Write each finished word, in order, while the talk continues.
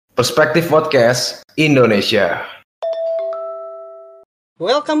Perspektif Podcast Indonesia.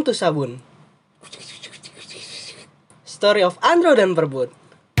 Welcome to Sabun, Story of Andro dan Perbun.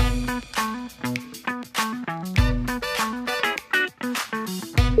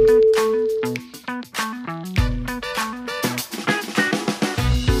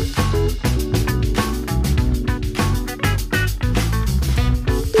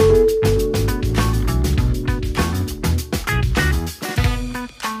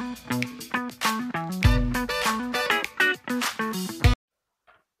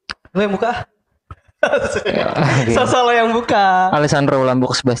 Gue yang buka. Sosok lo yang buka. Alessandro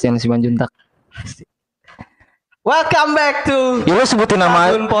Lambok, Sebastian Simanjuntak. Welcome back to Ya lu sebutin nama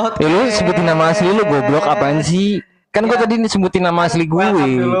Sabun Podcast. Ya lu sebutin nama asli lu, goblok apaan sih? Kan gue Ya. tadi sebutin nama asli gue.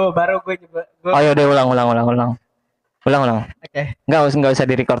 Welcome dulu, baru gue juga. Oh yaudah ulang. Oke. Enggak usah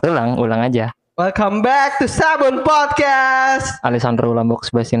di-record ulang aja. Welcome back to Sabun Podcast. Alessandro Lambok,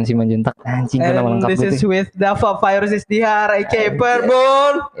 Sebastian Simanjuntak. Anjing gue nama And lengkap this gue is tuh. with Dava Virus Isdihar aka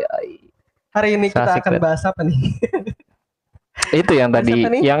Perbun. Hari ini kita Asik akan banget. bahas apa nih? Itu yang tadi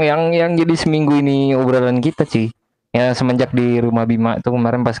Siapa nih? yang jadi seminggu ini obrolan kita sih. Ya semenjak di rumah Bima itu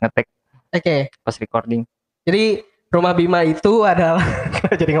kemarin pas ngetek, Oke. pas recording. Jadi Rumah Bima itu adalah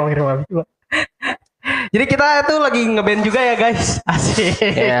jadi ngomongin Rumah Bima. Jadi kita tuh lagi ngeband juga ya guys. Asik.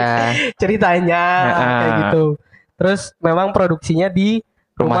 Ya, Ceritanya kayak gitu. Terus memang produksinya di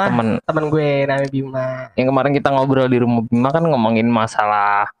rumah temen gue namanya Bima. yang kemarin kita ngobrol di rumah Bima kan ngomongin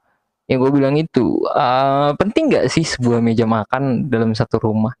masalah yang gue bilang itu penting gak sih sebuah meja makan dalam satu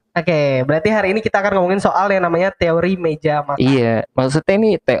rumah? Oke, berarti hari ini kita akan ngomongin soal yang namanya teori meja makan. Iya,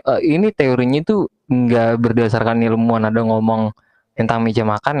 maksudnya ini teorinya itu nggak berdasarkan ilmuwan ada ngomong tentang meja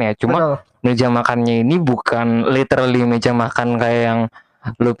makan ya, cuma Betul. meja makannya ini bukan literally meja makan kayak yang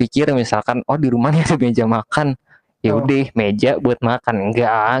lo pikir misalkan oh di rumahnya ada meja makan ya Oh. udah meja buat makan,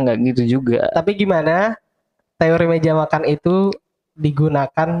 enggak gitu juga. Tapi gimana teori meja makan itu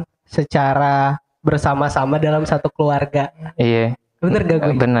digunakan secara bersama-sama dalam satu keluarga? Iya, Bener gak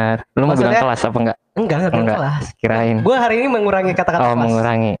gue? benar. Lo mau bilang Maksudnya- kelas apa enggak? Enggak Enggak. kelas. Kirain. Gue hari ini mengurangi kata-kata Oh, kelas.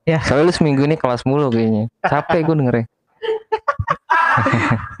 mengurangi. Ya. Soalnya lu seminggu ini kelas mulu kayaknya. Capek gue dengernya.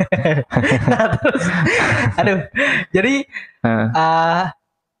 Nah, terus, aduh. Jadi Nah,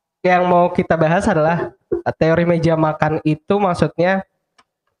 yang mau kita bahas adalah teori meja makan itu maksudnya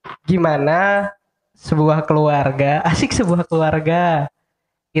gimana sebuah keluarga, sebuah keluarga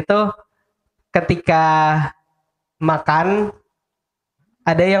itu ketika makan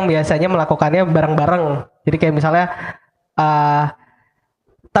ada yang biasanya melakukannya bareng-bareng. Jadi kayak misalnya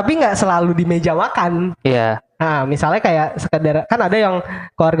tapi nggak selalu di meja makan. iya. Nah, misalnya kayak sekedar kan ada yang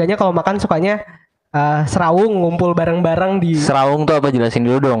keluarganya kalau makan sukanya serawung ngumpul bareng-bareng di Serawung tuh apa, jelasin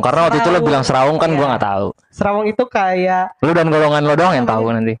dulu dong. Karena waktu itu lo Serawung. bilang serawung kan Iya. gua nggak tahu. serawung itu kayak Lu dan golongan lo doang yang tahu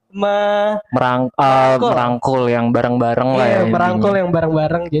nanti. Merangkul. Merangkul yang bareng-bareng lah ya. merangkul intinya. yang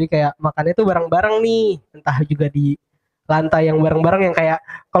bareng-bareng. Jadi kayak makannya tuh bareng-bareng nih. Entah juga di lantai yang bareng-bareng yang kayak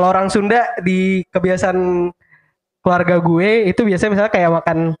kalau orang Sunda di kebiasaan keluarga gue itu biasanya misalnya kayak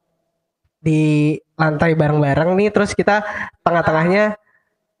makan di lantai bareng-bareng nih, terus kita tengah-tengahnya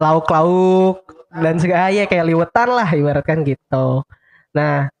lauk-lauk dan segala kayak liwetan lah ibaratkan gitu.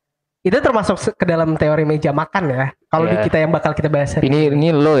 Nah, itu termasuk ke dalam teori meja makan ya. Kalau di Iya. kita yang bakal kita bahas hari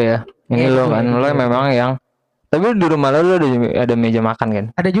Ini lo ya. Ini Iya, lo gue, kan. gue. Lo memang yang tapi di rumah lo ada meja makan kan.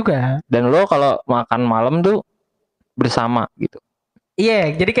 ada juga. Dan lo kalau makan malam tuh bersama gitu.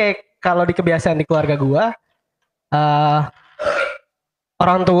 Iya, jadi kayak kalau di kebiasaan di keluarga gua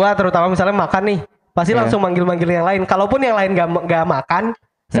orang tua terutama misalnya makan nih, pasti Iya. langsung manggil-manggil yang lain. Kalaupun yang lain gak makan,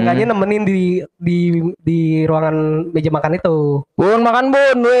 seenggaknya nemenin di ruangan meja makan itu. Bun makan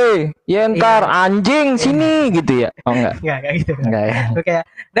bun, weh. Ya ntar anjing sini gitu ya. Oh enggak. Enggak gitu. Enggak ya. Terus kayak,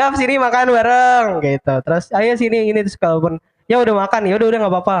 "Dav sini makan bareng." gitu. Terus, "Ayo sini ini." Terus kalaupun ya udah makan, ya udah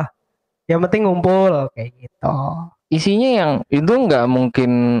nggak apa-apa. Yang penting ngumpul kayak gitu. Isinya yang itu nggak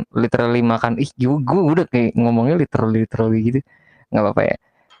mungkin literally makan. Ih, gue udah kayak ngomongnya literally gitu. Nggak apa-apa ya.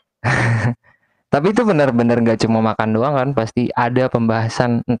 Tapi itu benar-benar nggak cuma makan doang kan, pasti ada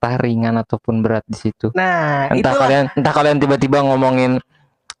pembahasan entah ringan ataupun berat di situ. Nah, Entah kalian tiba-tiba ngomongin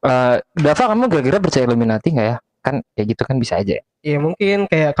Dava, kamu kira-kira percaya Illuminati nggak ya? Kan kayak gitu kan bisa aja ya. ya mungkin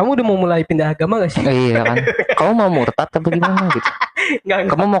kayak kamu udah mau mulai pindah agama gak sih? Iya kan. Kamu mau murtad apa gimana gitu? Enggak.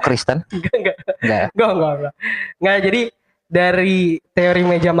 Kamu mau Kristen? Enggak. Enggak. Enggak, jadi dari teori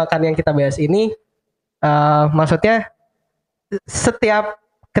meja makan yang kita bahas ini maksudnya setiap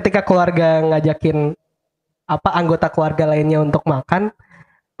ketika keluarga ngajakin anggota keluarga lainnya untuk makan,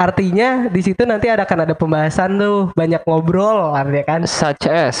 artinya di situ nanti akan ada pembahasan tuh, banyak ngobrol artinya kan. Such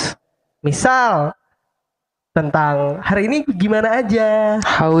as Misal tentang hari ini gimana aja.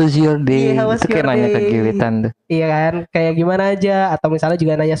 How was your day? Iya, how was Itu kayak your nanya ke day? gebetan tuh. Iya kan, kayak gimana aja, atau misalnya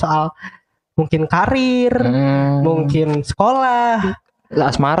juga nanya soal mungkin karir, mungkin sekolah,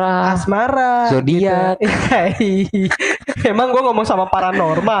 Asmara, asmara, zodiak. gitu. Emang gue ngomong sama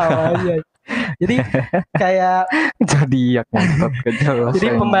paranormal aja. Jadi kayak Zodiak mantap kejelas.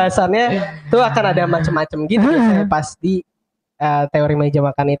 jadi pembahasannya tuh akan ada macam-macam gitu biasanya pas di teori meja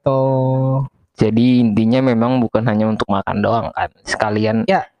makan itu. Jadi intinya memang bukan hanya untuk makan doang kan, sekalian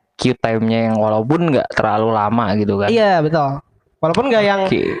Ya. queue time-nya yang walaupun nggak terlalu lama gitu kan. Iya betul. Walaupun nggak yang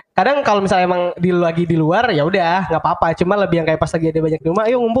Oke. kadang kalau misalnya emang lagi di luar ya udah nggak apa-apa. Cuma lebih yang kayak pas lagi ada banyak di rumah,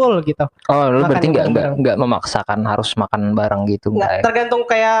 ayo ngumpul gitu. Oh, lu Makan berarti bareng-bareng. nggak memaksakan harus makan bareng gitu Nggak, enggak ya? tergantung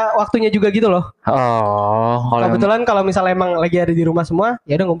kayak waktunya juga gitu loh. Oh, kalau Kebetulan kalau misalnya emang lagi ada di rumah semua,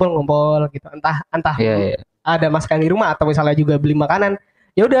 ya udah ngumpul-ngumpul gitu. Entah iya. ada masakan di rumah atau misalnya juga beli makanan,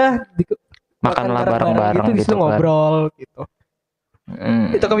 ya udah Makanlah bareng-bareng gitu, gitu kan. ngobrol gitu.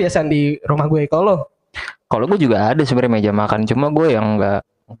 Itu kebiasaan di rumah gue. Kalau gue juga ada sebenarnya meja makan, cuma gue yang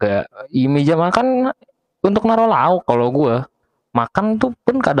nggak meja makan untuk naruh lauk. Kalau gue makan tuh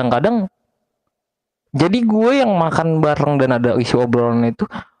pun kadang-kadang, jadi gue yang makan bareng dan ada isi obrolan itu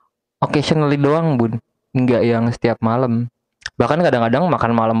occasionally doang bun, nggak yang setiap malam. Bahkan kadang-kadang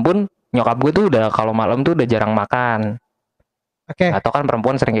makan malam pun nyokap gue tuh udah kalau malam tuh udah jarang makan. Oke. Atau kan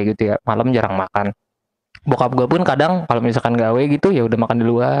perempuan sering kayak gitu ya, malam jarang makan. Bokap gue pun kadang kalau misalkan gawe gitu ya udah makan di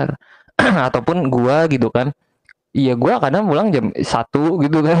luar. Ataupun gue gitu kan, iya gue kadang pulang jam 1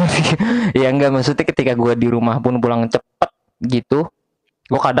 gitu kan. Ya enggak, maksudnya ketika gue di rumah pun pulang cepet gitu,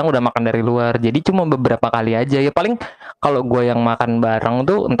 gue kadang udah makan dari luar. Jadi cuma beberapa kali aja ya, paling kalau gue yang makan bareng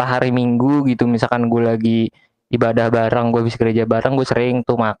tuh entah hari Minggu gitu, misalkan gue lagi ibadah bareng, gue habis gereja bareng, gue sering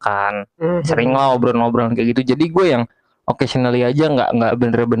tuh makan, sering lah ngobrol-ngobrol kayak gitu. Jadi gue yang occasionally aja, nggak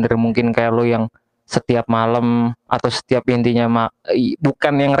bener-bener mungkin kayak lo yang setiap malam atau setiap intinya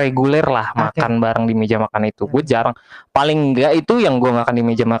bukan yang reguler lah makan bareng di meja makan itu. Gue jarang, paling enggak itu yang gue makan di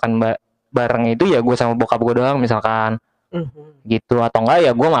meja makan bareng itu ya gue sama bokap gue doang misalkan gitu, atau enggak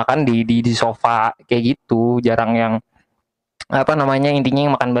ya gue makan di sofa kayak gitu. Jarang yang apa namanya, intinya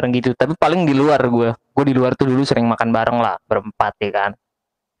yang makan bareng gitu. Tapi paling di luar, gue di luar tuh dulu sering makan bareng lah berempat ya kan,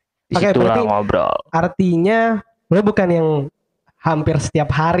 di situ lah ngobrol. Artinya lo bukan yang hampir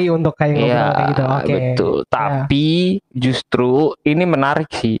setiap hari untuk kayak ngobrol kayak gitu. Oke. Betul. Tapi justru ini menarik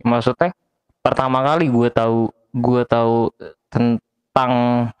sih, maksudnya pertama kali gue tahu tentang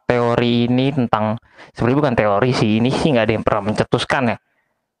teori ini, tentang sebenarnya bukan teori sih, ini sih nggak ada yang pernah mencetuskan ya,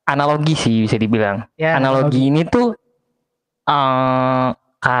 analogi sih bisa dibilang. Analogi ini tuh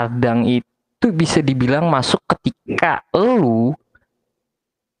kadang itu bisa dibilang masuk ketika lu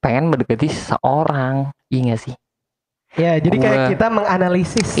pengen mendekati seseorang, iya gak sih? Ya, jadi kayak kita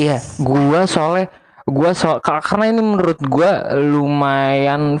menganalisis. Iya, karena ini menurut gue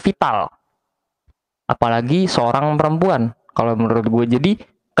lumayan vital, apalagi seorang perempuan kalau menurut gue. Jadi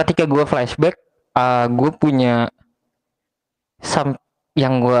ketika gue flashback, gue punya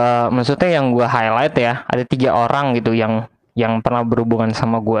yang gue highlight ya, ada 3 orang gitu yang pernah berhubungan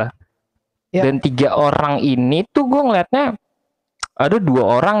sama gue. Dan 3 orang ini tuh gue ngeliatnya ada 2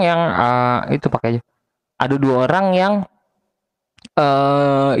 orang yang itu pakai aja. Ada 2 orang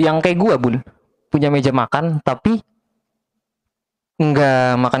yang kayak gue bun, punya meja makan tapi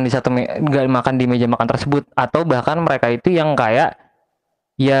nggak makan di meja makan tersebut, atau bahkan mereka itu yang kayak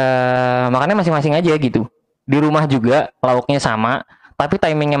ya makannya masing-masing aja gitu. Di rumah juga lauknya sama, tapi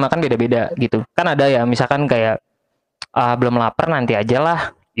timingnya makan beda-beda gitu. Kan ada ya misalkan kayak belum lapar nanti aja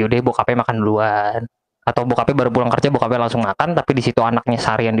lah, yaudah bokapnya makan duluan, atau bokapnya baru pulang kerja bokapnya langsung makan, tapi di situ anaknya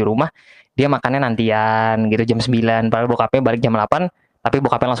seharian di rumah, dia makannya nantian gitu jam 9, padahal bokapnya balik jam 8 tapi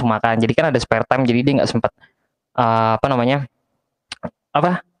bokapnya langsung makan. Jadi kan ada spare time, jadi dia nggak sempat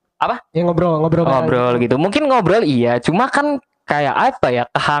ya ngobrol gitu. Mungkin ngobrol iya, cuma kan kayak apa ya,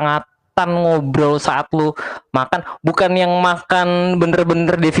 kehangatan ngobrol saat lu makan, bukan yang makan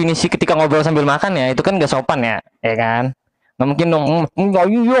bener-bener definisi ketika ngobrol sambil makan ya, itu kan gak sopan ya kan. Nggak mungkin dong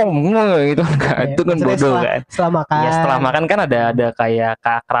gitu, itu kan bodoh kan. Setelah makan ya, setelah makan kan ada kayak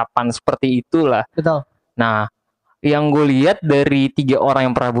keakraban seperti itulah. Betul. Nah, yang gue lihat dari 3 orang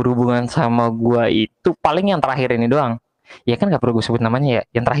yang pernah berhubungan sama gue itu paling yang terakhir ini doang. Ya kan gak perlu gue sebut namanya ya,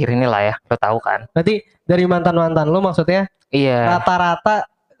 yang terakhir inilah ya, lo tahu kan. Berarti dari mantan-mantan lo maksudnya? Iya. Rata-rata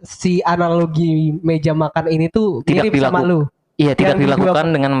si analogi meja makan ini tuh mirip sama lu. Iya, tidak dilakukan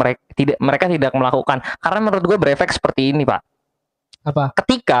dengan mereka tidak melakukan. Karena menurut gue berefek seperti ini, Pak. Apa?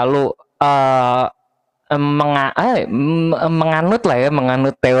 Ketika lo menganut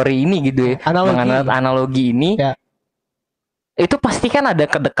teori ini gitu ya, menganut analogi ini, ya. Itu pasti kan ada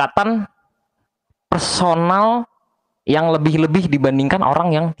kedekatan personal yang lebih-lebih dibandingkan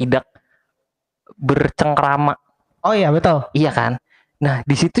orang yang tidak bercengkrama. Oh iya betul. Iya kan? Nah,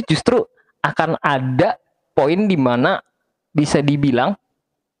 di situ justru akan ada poin di mana bisa dibilang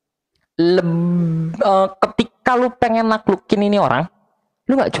ketika lu pengen naklukin ini orang,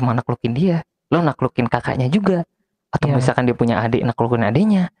 lu nggak cuma naklukin dia, lu naklukin kakaknya juga. Atau Iya. misalkan dia punya adik, naklukin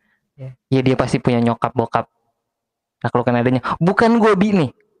adiknya. Iya. Ya dia pasti punya nyokap bokap, naklukin adiknya. Bukan gue nih,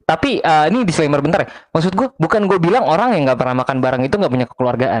 tapi ini disclaimer bentar ya. Maksud gue bukan gue bilang orang yang nggak pernah makan bareng itu nggak punya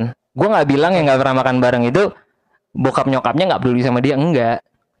kekeluargaan. Gue nggak bilang yang nggak pernah makan bareng itu bokap nyokapnya nggak peduli sama dia, enggak.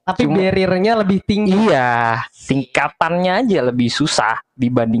 Tapi Cuma- barrier-nya lebih tinggi. Iya, tingkatannya aja lebih susah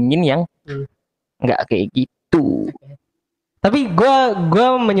dibandingin yang nggak kayak gitu. Tapi gue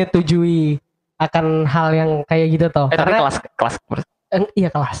menyetujui akan hal yang kayak gitu toh. Tapi Karena kelas.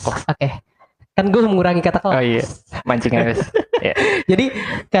 iya kelas. Oke. Kan gue mengurangi kata kelas. Oh iya, mancing guys. Jadi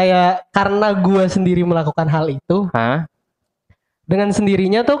kayak karena gue sendiri melakukan hal itu, Hah? dengan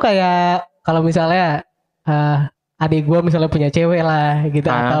sendirinya tuh kayak kalau misalnya adik gue misalnya punya cewek lah gitu,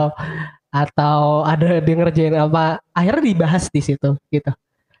 atau ada dia ngerjain apa, akhirnya dibahas di situ gitu.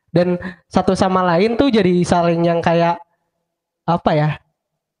 Dan satu sama lain tuh jadi saling yang kayak apa ya,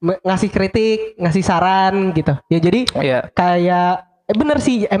 ngasih kritik, ngasih saran gitu. Ya jadi Iya. kayak bener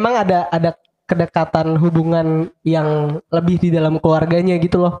sih, emang ada kedekatan hubungan yang lebih di dalam keluarganya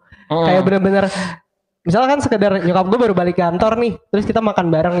gitu loh. Kayak bener-bener misalkan sekedar nyokap gue baru balik kantor nih, terus kita makan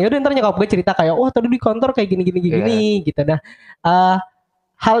bareng, ya udah ntar nyokap gue cerita kayak wah tadi di kantor kayak gini gitu. Nah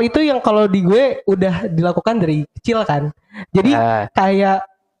hal itu yang kalau di gue udah dilakukan dari kecil kan, jadi kayak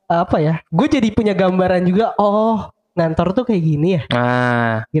apa ya, gue jadi punya gambaran juga, oh ngantor tuh kayak gini ya,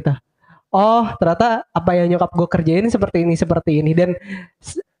 gitu. Oh ternyata apa yang nyokap gue kerjain seperti ini, dan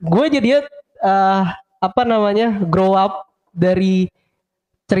gue jadi apa namanya, grow up dari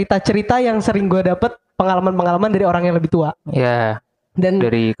cerita-cerita yang sering gue dapet, pengalaman-pengalaman dari orang yang lebih tua. Iya. Dan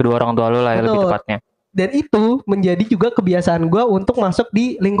dari kedua orang tua lu lah ya, lebih tepatnya. Dan itu menjadi juga kebiasaan gue untuk masuk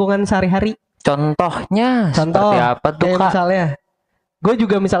di lingkungan sehari-hari. Contohnya seperti apa tuh kayak Kak? misalnya gue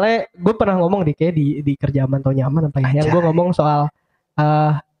juga misalnya gue pernah ngomong kayak di kerja aman atau nyaman apa ya, yang gue ngomong soal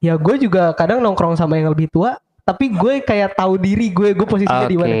ya gue juga kadang nongkrong sama yang lebih tua, tapi gue kayak tahu diri gue posisinya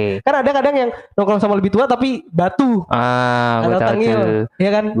di mana. Kan ada kadang yang nongkrong sama lebih tua tapi batu, gue tahu tuh. ya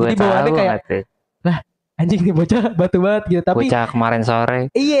kan, Gue jadi bawaannya kayak lah anjing nih bocah batu banget gitu. Tapi bocah kemarin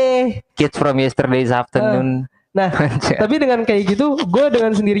sore, iya, kids from yesterday's afternoon. Nah, tapi dengan kayak gitu, gue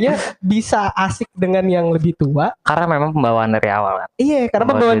dengan sendirinya bisa asik dengan yang lebih tua. Karena memang pembawaan dari awal kan. Iya, karena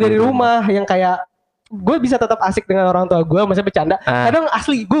pembawaan dari rumah yang kayak gue bisa tetap asik dengan orang tua gue, masih bercanda. Kadang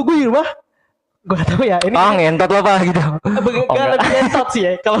asli gue di rumah, gue gak tahu ya ini. Ngentot apa gitu? Gak lebih ngentot sih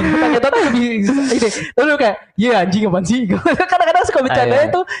ya. Kalau ngentot lebih ini. Lalu kayak, iya anjing apaan sih? Kadang-kadang suka bercandanya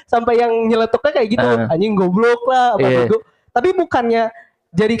tuh sampai yang nyeletuknya kayak gitu, anjing goblok lah, apa gitu. Tapi bukannya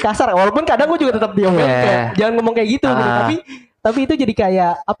jadi kasar, walaupun kadang gue juga tetap diomelin kayak jangan ngomong kayak gitu, gitu. Tapi itu jadi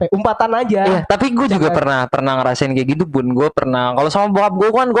kayak apa ya, umpatan aja. Iya, tapi gue juga pernah ngerasain kayak gitu pun. Gue pernah, kalau sama bokap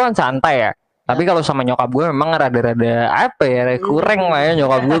gue kan santai ya. Tapi kalau sama nyokap gue memang rada-rada apa ya, kurang lah ya,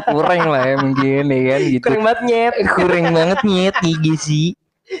 nyokap gue kurang lah ya mungkin ya kan gitu. Kurang banget nyet gigi sih.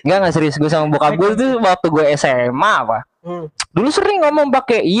 Enggak serius, gue sama bokap gue tuh waktu gue SMA apa. Dulu sering ngomong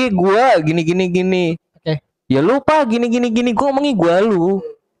pakai iya gue gini. Ya lupa gini gue ngomongin gue lu.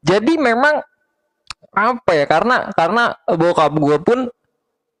 Jadi memang apa ya, karena bokap gue pun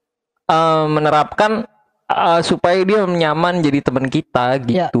menerapkan supaya dia nyaman jadi teman kita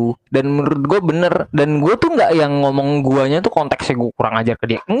gitu. Dan menurut gue bener, dan gue tuh nggak yang ngomong guanya tuh konteksnya gue kurang ajar ke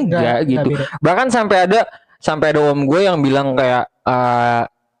dia, enggak gitu. Bahkan sampai ada om gue yang bilang kayak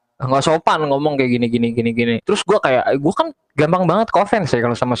nggak sopan ngomong kayak gini. Terus gue kayak, gue kan gampang banget ke offense ya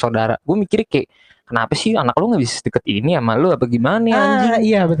kalau sama saudara. Gue mikir kayak, kenapa sih anak lu nggak bisa deket ini sama lu apa gimana anjing?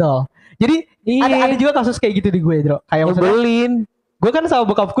 Iya betul. Jadi ada juga kasus kayak gitu di gue, Bro. Kayak nyebelin. Gue kan sama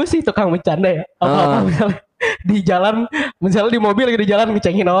bokap gue sih tukang bercanda ya. Apa misalnya di jalan, misalnya di mobil di jalan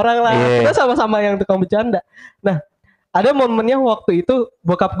ngecengin orang lah. Kita sama-sama yang tukang bercanda. Nah, ada momennya waktu itu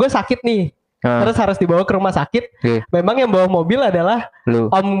bokap gue sakit nih. Terus harus dibawa ke rumah sakit. Memang yang bawa mobil adalah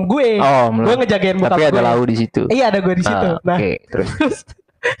om gue. Gue ngejagain bokap gue. Tapi ada lau di situ. Iya, ada gue di situ. Nah, terus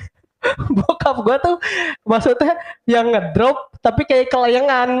bokap gue tuh maksudnya yang ngedrop tapi kayak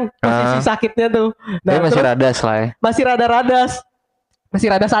kelayangan posisi sakitnya tuh. Nah, masih radas lah ya. Masih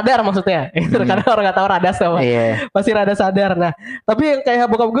rada sadar maksudnya. Karena orang gak tahu radas apa. Masih rada sadar. Nah, tapi yang kayak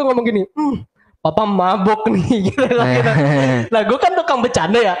bokap gue ngomong gini, papa mabok nih gitu. Nah, gue kan tukang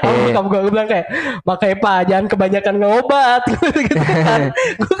bercanda ya. Bokap gue bilang kayak, makanya pak jangan kebanyakan ngobat gitu kan.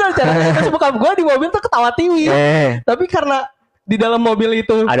 Gue kan bercanda. Terus bokap gue di mobil tuh ketawa tiwi. Tapi karena di dalam mobil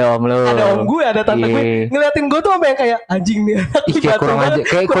itu Ada om lu. ada om gue, ada tante gue, ngeliatin gue tuh sampai yang kayak anjing nih. Ih,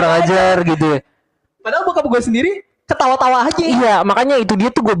 kayak kurang ajar gitu ya. Padahal bokap gue sendiri ketawa-tawa aja. Iya, makanya itu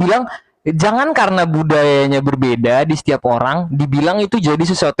dia tuh gue bilang jangan karena budayanya berbeda di setiap orang dibilang itu jadi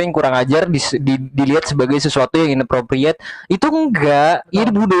sesuatu yang kurang ajar, dilihat sebagai sesuatu yang inappropriate. Itu enggak. Ya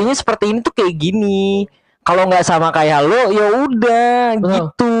budayanya seperti ini tuh kayak gini. Kalau nggak sama kayak lo ya udah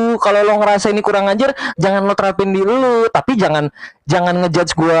gitu. Kalau lo ngerasa ini kurang ajar, jangan lo terapin di lo. Tapi jangan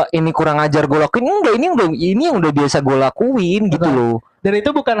ngejudge gue ini kurang ajar gue lakuin. Enggak, ini yang udah biasa gue lakuin gitu loh. Dan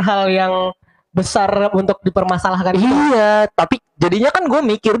itu bukan hal yang besar untuk dipermasalahkan. Iya, tapi jadinya kan gue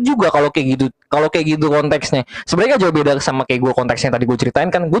mikir juga kalau kayak gitu konteksnya. Sebenarnya jauh beda sama kayak gue konteksnya tadi gue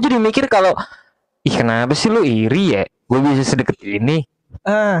ceritain kan. Gue jadi mikir kalau ih kenapa sih lu iri ya? Gue bisa sedekat ini.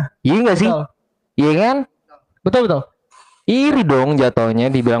 Iya nggak sih? Iya kan? Betul. Iri dong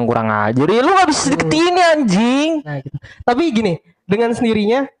jatuhnya dibilang kurang ajar. Ya lu gak bisa sedekat ini anjing. Nah, gitu. Tapi gini, dengan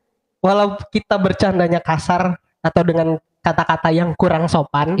sendirinya walau kita bercandanya kasar atau dengan kata-kata yang kurang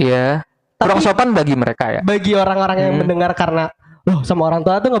sopan. Iya. Kurang sopan bagi mereka ya. Bagi orang-orang yang mendengar karena loh sama orang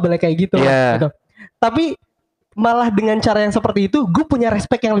tua tuh nggak boleh kayak gitu. Yeah. Gitu. Tapi malah dengan cara yang seperti itu, gue punya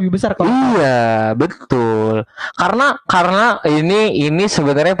respect yang lebih besar. Iya, betul. Karena ini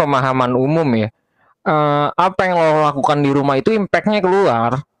sebenarnya pemahaman umum ya. Apa yang lo lakukan di rumah itu impactnya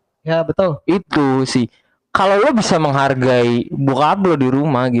keluar. Ya betul. Itu sih. Kalau lo bisa menghargai bokap lo di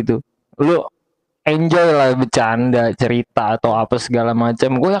rumah gitu, lo enjoy lah bercanda, cerita atau apa segala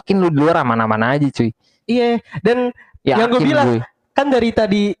macam. Gue yakin lu di luar aman-aman aja cuy. Iya. Dan yang gue bilang kan dari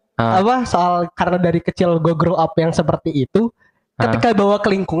tadi soal karena dari kecil gue grow up yang seperti itu. Ketika bawa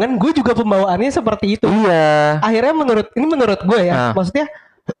ke lingkungan, gue juga pembawaannya seperti itu. Iya. Akhirnya menurut gue ya, maksudnya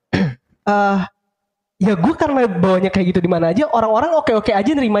ya gue karena bawanya kayak gitu di mana aja, orang-orang oke-oke aja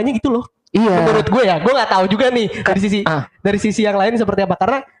nerimanya gitu loh. Iya. Menurut gue ya, gue nggak tahu juga nih dari sisi yang lain seperti apa.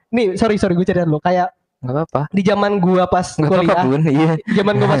 Karena nih sorry gue cerita dulu kayak nggak apa-apa. Di zaman gue pas kuliah,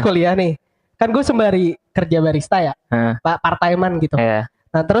 zaman gue pas kuliah nih, kan gue sembari kerja barista ya, part timean gitu.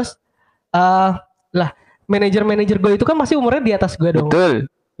 Nah terus lah manajer gue itu kan masih umurnya di atas gue dong. Betul.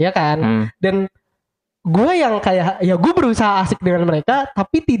 Ya kan. Dan gue yang kayak ya gue berusaha asik dengan mereka,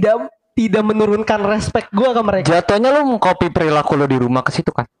 tapi tidak menurunkan respect gue ke mereka. Jatuhnya lo mengcopy perilaku lo di rumah ke situ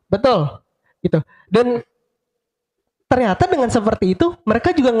kan? Betul. Gitu. Dan ternyata dengan seperti itu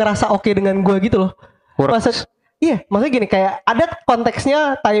mereka juga ngerasa oke dengan gue gitu loh. Maksudnya gini, kayak ada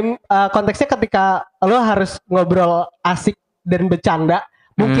konteksnya ketika lo harus ngobrol asik dan bercanda,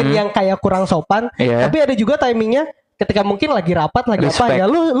 mungkin yang kayak kurang sopan, tapi ada juga timingnya ketika mungkin lagi rapat lagi respect. Apa ya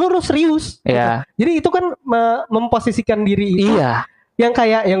lu serius. Gitu. Jadi itu kan memposisikan diri itu. Yang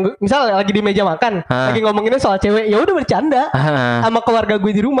kayak yang misal lagi di meja makan, lagi ngomonginnya soal cewek, ya udah bercanda sama keluarga gue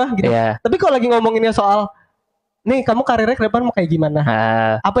di rumah gitu. Tapi kalau lagi ngomonginnya soal nih kamu karirnya ke depan mau kayak gimana?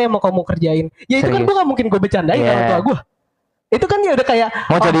 Apa yang mau kamu kerjain? Ya itu kan gue gak mungkin gue bercandain sama tua gue. Itu kan ya udah kayak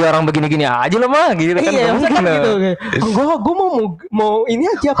mau jadi orang begini-gini aja loh mah gitu kan. Iya kan gitu. Gue mau ini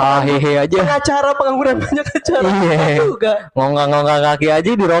aja hehe aja. Pengacara pengangguran banyak acara. Juga. Ngonggak kaki aja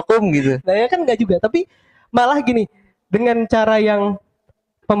dirokum gitu. Nah ya kan gak juga. Tapi malah gini, dengan cara yang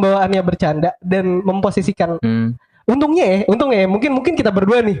pembawaannya bercanda dan memposisikan untungnya ya mungkin kita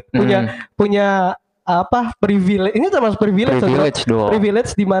berdua nih punya apa privilege, ini termasuk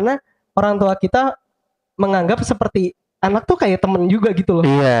privilege di mana orang tua kita menganggap seperti anak tuh kayak temen juga gitu loh.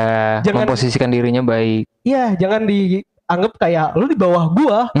 Iya. Jangan memposisikan dirinya baik. Iya, jangan dianggap kayak lu di bawah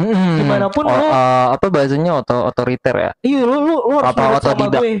gua. Gimana pun lu apa bahasanya otoriter ya? Iya, lu harus apa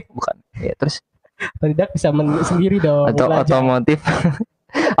otodidak bukan. Ya terus otodidak bisa sendiri dong. Atau otomotif.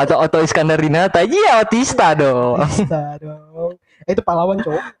 Atau Oto Iskandar Dinata. Iya, otista dong. Itu pahlawan,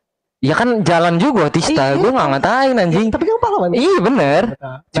 cowok. Ya kan jalan juga otista. Gue gak ngatain anjing. Tapi kan pahlawan. Iya bener.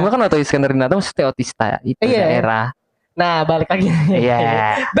 Cuma kan Oto Iskandar Dinata maksudnya otista. Itu daerah. Nah balik lagi.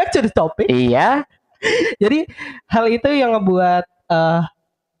 Iya. Back to the topic. Iya. Jadi hal itu yang ngebuat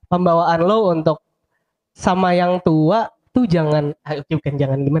pembawaan lo untuk sama yang tua tuh jangan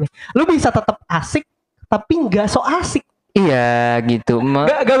gimana. Lo bisa tetap asik tapi gak so asik. Iya gitu.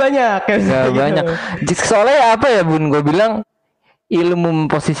 Gak banyak. Gak banyak. Soalnya apa ya Bun, gue bilang ilmu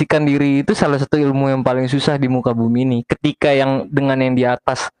memposisikan diri itu salah satu ilmu yang paling susah di muka bumi ini. Ketika yang dengan yang di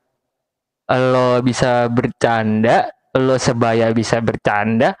atas lo bisa bercanda, lo sebaya bisa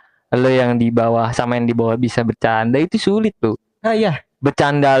bercanda, lo yang di bawah sama yang di bawah bisa bercanda, itu sulit tuh. Ah iya.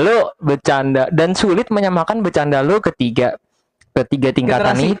 Bercanda dan sulit menyamakan bercanda lo ketiga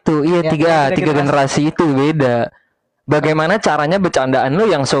tingkatan generasi. Itu. Iya, tiga generasi itu beda. Bagaimana caranya bercandaan lo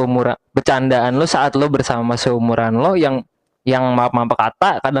yang bercandaan lo saat lo bersama seumuran lo yang maaf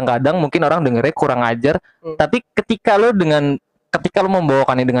kata kadang-kadang mungkin orang dengernya kurang ajar, tapi ketika lo dengan ketika lo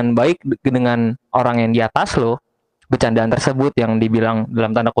membawakannya dengan baik dengan orang yang di atas lo, bercandaan tersebut yang dibilang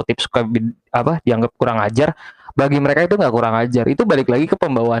dalam tanda kutip suka dianggap kurang ajar, bagi mereka itu nggak kurang ajar. Itu balik lagi ke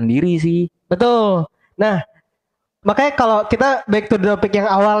pembawaan diri sih. Betul. Nah, makanya kalau kita back to the topic yang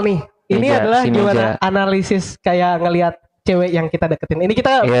awal nih, ini adalah gimana analisis kayak ngelihat cewek yang kita deketin. Ini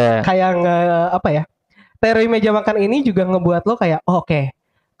kita kayak teori meja makan ini juga ngebuat lo kayak oke.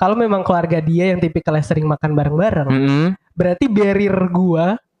 Kalau memang keluarga dia yang tipikalnya sering makan bareng-bareng, berarti barrier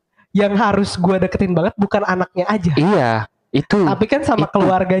gua yang harus gua deketin banget bukan anaknya aja. Iya, itu. Tapi kan sama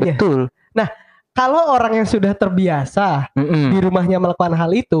keluarganya. Betul. Nah, kalau orang yang sudah terbiasa di rumahnya melakukan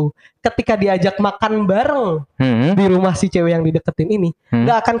hal itu, ketika diajak makan bareng di rumah si cewek yang dideketin ini,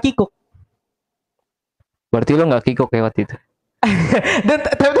 nggak akan kikuk. Berarti lo nggak kikuk ya waktu itu? Dan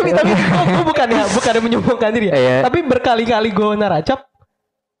tapi gue bukan menyombongkan diri ya. Tapi berkali-kali gue naracap,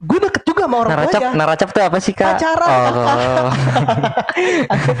 gue deket juga sama orang tuanya. Naracap tuh apa sih, Kak? Pacaran.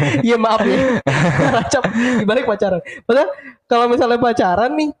 Iya maaf ya. Naracap dibalik pacaran. Padahal kalau misalnya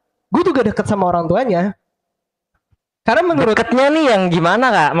pacaran nih, gue juga deket sama orang tuanya. Karena menurut deketnya nih yang gimana,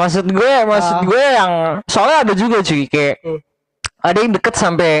 Kak? Maksud gue yang soalnya ada juga cuy kayak ada yang deket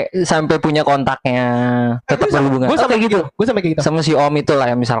sampai punya kontaknya, tetap berhubungan. Gue sampai gitu. Gue sampai gitu. Sama si om itu lah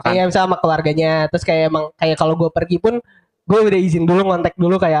ya misalkan. Iya, misalnya sama keluarganya. Terus kayak emang kayak kalau gue pergi pun gue udah izin dulu, ngontek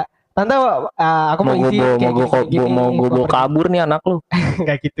dulu kayak tante aku mau izin mau gue kabur nih anak lu.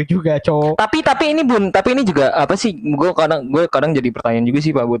 Gak gitu juga, cowok. Tapi ini juga apa sih? Gue kadang jadi pertanyaan juga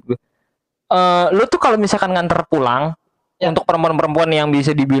sih Pak buat gue. Lu tuh kalau misalkan nganter pulang untuk perempuan-perempuan yang bisa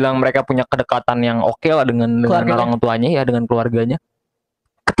dibilang mereka punya kedekatan yang oke lah dengan orang tuanya ya, dengan keluarganya.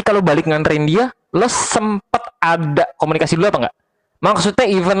 Ketika lu balik nganterin dia, lu sempet ada komunikasi dulu apa enggak? Maksudnya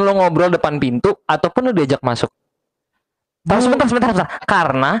even lu ngobrol depan pintu ataupun lu diajak masuk. Sebentar.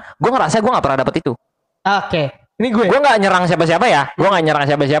 Karena gue ngerasa gue nggak pernah dapet itu. Oke. Ini gue nggak nyerang siapa-siapa ya. Gue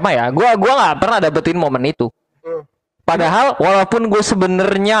nggak pernah dapetin momen itu. Padahal walaupun gue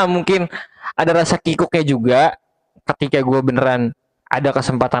sebenarnya mungkin ada rasa kikuknya juga ketika gue beneran ada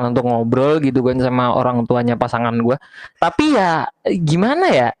kesempatan untuk ngobrol gitu kan sama orang tuanya pasangan gue. Tapi ya gimana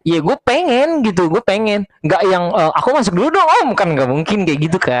ya? Ya gue pengen nggak yang aku masuk dulu dong om, kan nggak mungkin kayak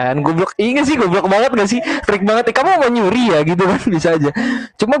gitu kan. Goblok, iya sih, goblok banget gak sih? Trik banget. Kamu mau nyuri ya gitu kan, bisa aja.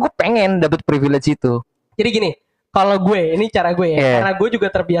 Cuma gue pengen dapet privilege itu. Jadi gini, kalau gue ini cara gue ya, karena gue juga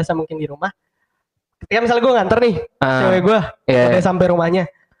terbiasa mungkin di rumah. Ketika misalnya gue nganter nih cewek gue udah sampai rumahnya,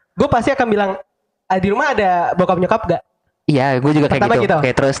 gue pasti akan bilang di rumah ada bokap nyokap gak? Iya, gue juga kayak gitu.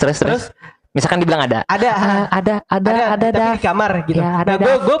 Oke, terus. Misalkan dibilang ada. Tapi di kamar gitu. Ya, nah,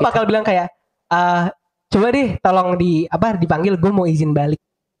 gue bakal bilang kayak, coba deh, tolong dipanggil, gue mau izin balik.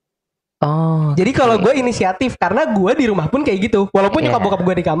 Oh. Jadi kalau gue inisiatif, karena gue di rumah pun kayak gitu. Walaupun nyokap bokap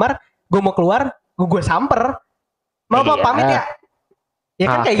gue di kamar, gue mau keluar, gue samper. Mau pamit ya? Ya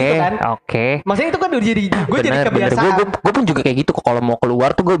kan kayak gitu kan. Oke. Maksudnya itu kan udah jadi kebiasaan. Gue pun juga kayak gitu kok, kalau mau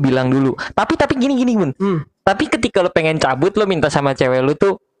keluar tuh gue bilang dulu. Tapi gini Bun. Tapi ketika lo pengen cabut, lo minta sama cewek lo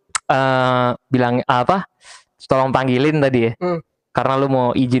tuh bilang apa? Tolong panggilin tadi ya. Karena lo mau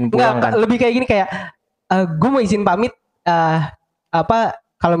izin pulang. Kan. Lebih kayak gini kayak gue mau izin pamit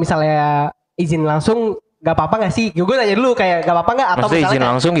kalau misalnya izin langsung gak apa-apa gak sih? Gue nanya dulu kayak gak apa-apa gak? Atau maksudnya izin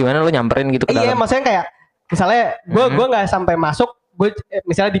langsung gimana, lo nyamperin gitu ke dalam? Iya, maksudnya kayak misalnya gue gak sampai masuk, gue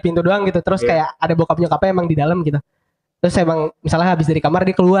misalnya di pintu doang gitu, terus kayak ada bokap nyokapnya emang di dalam gitu, terus emang misalnya habis dari kamar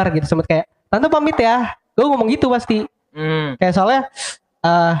dia keluar gitu, sempet kayak tante pamit ya, gue ngomong gitu pasti. Kayak soalnya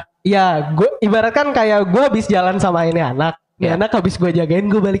ya gue ibaratkan kayak gue habis jalan sama ini anak habis gue jagain,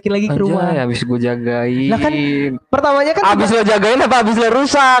 gue balikin lagi ke rumah. Habis gue jagain. Nah kan pertamanya kan habis lo jagain apa habis lo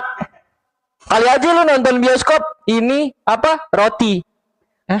rusak? Kali aja lo nonton bioskop ini apa roti.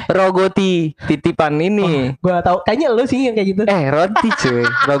 Rogoti titipan ini. Gue tahu kayaknya lu sih yang kayak gitu. Roti cuy.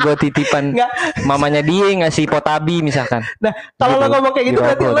 Rogoti titipan. Mamanya dia ngasih potabi misalkan. Nah, kalau lo ngomong kayak gitu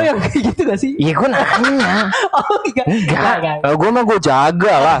berarti lo yang kayak gitu gak sih? Iya, gue nanya. Oh, enggak. Gue mah gue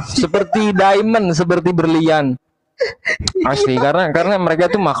jaga lah, seperti diamond, seperti berlian. Asli, karena mereka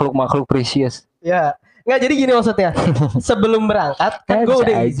tuh makhluk precious. Ya. Enggak, jadi gini maksudnya. Sebelum berangkat kan gue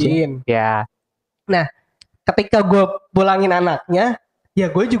udah izin. Ya. Nah, ketika gue pulangin anaknya, ya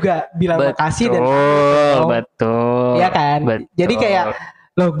gue juga bilang makasih dan betul. Ya kan? Betul. Jadi kayak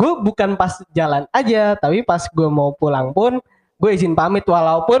gue bukan pas jalan aja, tapi pas gue mau pulang pun gue izin pamit,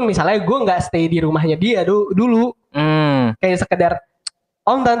 walaupun misalnya gue nggak stay di rumahnya dia dulu. Kayak sekedar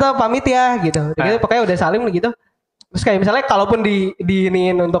om tante pamit ya gitu. Pokoknya udah salim gitu. Terus kayak misalnya kalaupun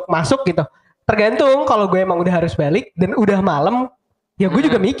diinin untuk masuk gitu, tergantung kalau gue emang udah harus balik dan udah malam, ya gue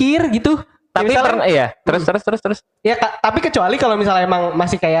juga mikir gitu. Tapi misalnya- pernah iya, terus. Ya tapi kecuali kalau misalnya emang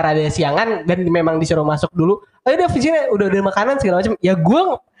masih kayak rada siangan dan memang disuruh masuk dulu. Oh udah sini udah ada makanan segala macam. Ya gue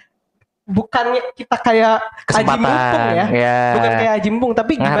bukannya kita kayak Haji Mumpung ya. ya. Bukan kayak Haji Mumpung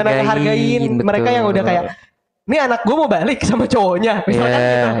tapi gimana Ngehargain, ngehargain mereka yang udah kayak ini anak gue mau balik sama cowoknya misalkan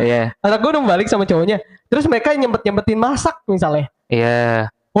gitu. Iya. Anak gue udah mau balik sama cowoknya. Terus mereka nyempet-nyempetin masak misalnya.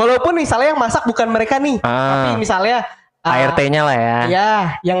 Iya. Walaupun misalnya yang masak bukan mereka nih, tapi misalnya ART-nya lah ya. ya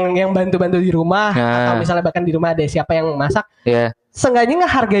yang bantu-bantu di rumah atau misalnya bahkan di rumah ada siapa yang masak. Iya. Seenggaknya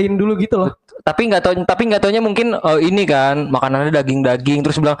ngehargain dulu gitu loh. Tapi nggak taunya mungkin ini kan makanannya daging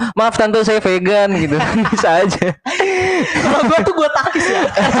terus bilang maaf tante saya vegan gitu. Bisa aja. Kalau gue tuh gue takis ya.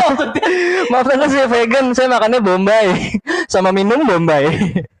 Maaf tante saya vegan, saya makannya Bombay sama minum Bombay.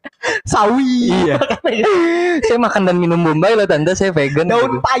 Sawi. Iya. Saya makan dan minum Bombay loh tante, saya vegan.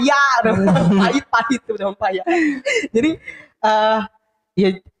 Daun gitu. paya, pahit tuh daun paya. Jadi ya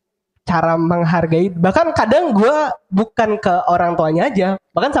cara menghargai, bahkan kadang gue bukan ke orang tuanya aja,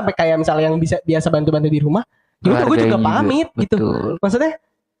 bahkan sampai kayak misalnya yang biasa bantu-bantu di rumah, ya udah gue juga pamit gitu. Betul. Maksudnya,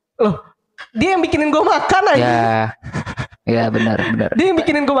 loh dia yang bikinin gue makan aja. Ya benar. Dia yang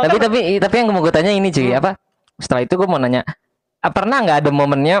bikinin gue makan. Tapi yang mau gue tanya ini cuy, apa? Setelah itu gue mau nanya, pernah nggak ada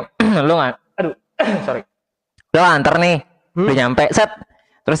momennya lu nggak? Aduh, sorry. Lo anter nih, udah nyampe, set,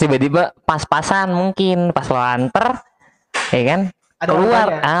 terus tiba-tiba pas-pasan mungkin pas lo anter, ya kan? Ada keluar,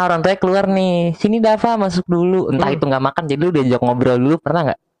 orang tuanya keluar nih, sini Dava masuk dulu, entah itu nggak makan, jadi lu diajak ngobrol dulu,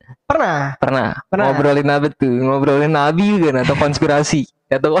 pernah nggak? Pernah. Ngobrolin apa tuh? Ngobrolin nabi kan atau konspirasi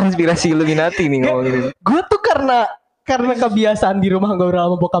Illuminati nih ngomongin. Gue tuh karena kebiasaan di rumah ngobrol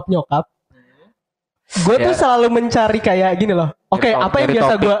sama bokap nyokap, gue tuh selalu mencari kayak gini loh. Oke, apa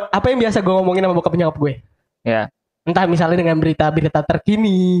yang biasa gue ngomongin sama bokap nyokap gue? Ya. Entah misalnya dengan berita-berita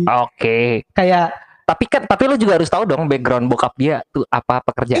terkini. Oke. Kayak tapi lu juga harus tahu dong background bokap dia tuh apa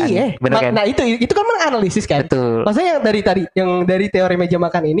pekerjaan. Iya. Bener kan? Nah itu kan menganalisis kan. Betul. Maksudnya yang dari teori meja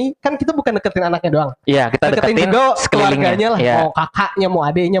makan ini kan kita bukan deketin anaknya doang. Iya, kita deketin juga sekelilingnya keluarganya lah, mau kakaknya, mau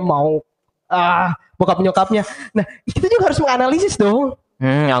adiknya, mau bokap nyokapnya. Nah, kita juga harus menganalisis dong.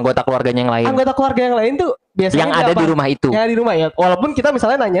 Anggota keluarganya yang lain. Anggota keluarga yang lain tuh biasanya yang ada di rumah itu. Yang ada di rumah ya. Walaupun kita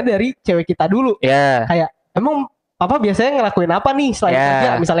misalnya nanya dari cewek kita dulu. Ya. Kayak emang papa biasanya ngelakuin apa nih selain kerja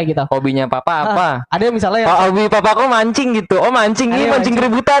misalnya gitu. Hobinya papa apa? Ada yang misalnya hobi papa kok mancing gitu. Oh mancing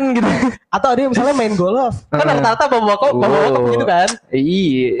keributan gitu. Atau ada yang misalnya main golf. Kan rata-rata bapak gitu kan.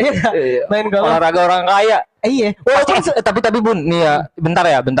 Iya. Main golf. Olahraga orang kaya. Iya. Tapi Bun, nih ya,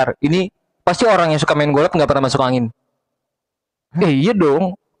 bentar. Ini pasti orang yang suka main golf nggak pernah masuk angin. Iya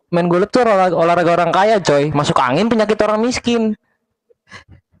dong. Main golf tuh olahraga orang kaya, coy. Masuk angin penyakit orang miskin.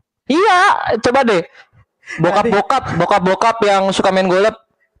 Iya, coba deh. Bokap yang suka main golf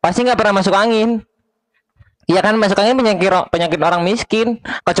pasti nggak pernah masuk angin. Iya kan, masuk angin penyakit orang miskin.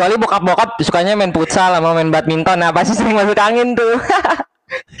 Kecuali bokap sukanya main futsal sama main badminton, nah pasti sering masuk angin tuh.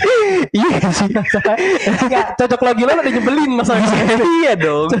 Iya sih. Enggak, cocok logi lo udah nyebelin masalahnya. Iya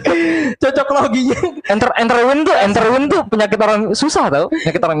dong. Cocok loginya. Enterwin tuh penyakit orang susah tau,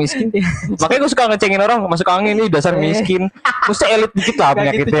 penyakit orang miskin. Makanya gue suka ngecengin orang masuk angin nih dasar miskin. Mesti elit dikit lah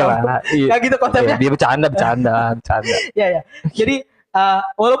penyakitnya lah. Iya. Gitu konsepnya. Dia bercanda. Iya. Jadi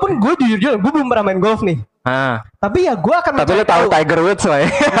walaupun gue jujur gue belum pernah main golf nih. Tapi ya gue akan. Tapi lu tahu Tiger Woods lah ya.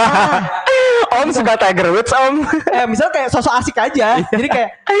 Om suka Tiger Woods om. Misal kayak sosok asik aja. Jadi kayak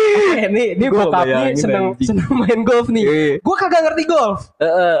ini bokapnya seneng main golf nih. Gue kagak ngerti golf.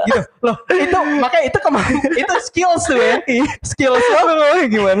 Gitu. Loh, makanya itu kemarin itu skills tuh ya. Skills lo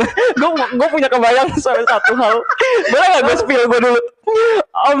gimana? Gue punya kebayang soal satu hal. Boleh enggak gue spill gue dulu?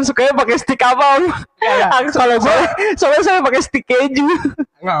 Om sukanya pakai stick apa om? Kalau gue soalnya saya pakai stick keju.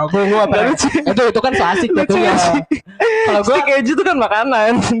 Enggak, gue apa? Itu kan so asik gitu ya. Kalau gue stick keju itu kan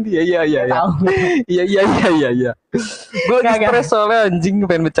makanan. Iya. Iya. Gue lagi stres soalnya anjing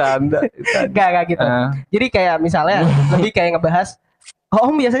pengen bercanda. Gak gitu. Jadi kayak misalnya lebih kayak ngebahas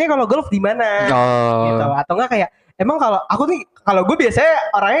om biasanya kalau golf di mana? Gitu. Atau enggak kayak emang kalau gue biasanya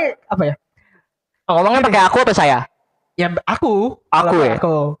orangnya apa ya? Ngomongnya pakai aku atau saya? Ya aku ya.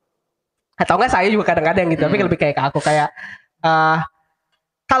 Atau enggak saya juga kadang-kadang gitu, tapi lebih kayak ke aku kayak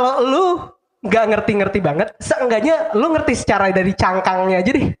kalau lu nggak ngerti banget, seenggaknya lu ngerti secara dari cangkangnya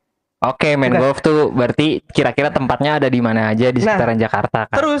aja deh. Oke, main golf tuh berarti kira-kira tempatnya ada di mana aja di sekitaran Jakarta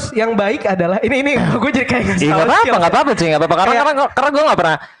kan. Terus yang baik adalah ini gue jadi kayak nggak apa-apa sih, nggak apa-apa karena gue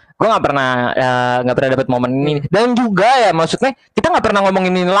nggak pernah dapat momen ini. Dan juga ya maksudnya kita nggak pernah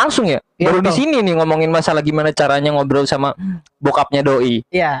ngomongin ini langsung ya. Baru di sini nih ngomongin masalah gimana caranya ngobrol sama bokapnya doi.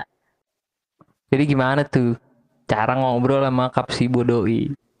 Iya. Jadi gimana tuh cara ngobrol sama Kapsibo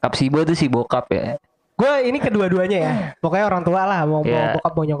doi? Kapsibo tuh si bokap ya. Gue ini kedua-duanya ya. Pokoknya orang tua lah mau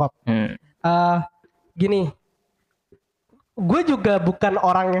bokap mau nyokap. Gini, gue juga bukan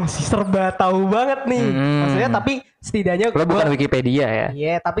orang yang serba tahu banget nih. Maksudnya tapi setidaknya Lo bukan Wikipedia ya?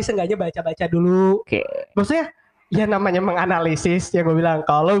 Iya, tapi seenggaknya baca-baca dulu. Oke. Maksudnya ya namanya menganalisis yang gue bilang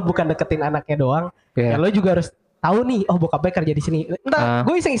kalau bukan deketin anaknya doang, Iya. ya lo juga harus tahu nih, oh bokapnya kerja di sini. Entah,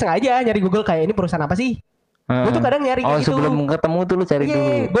 gue iseng-iseng aja nyari Google kayak ini perusahaan apa sih? Gue tuh kadang nyari kayak gitu. Sebelum ketemu tuh lu cari dulu.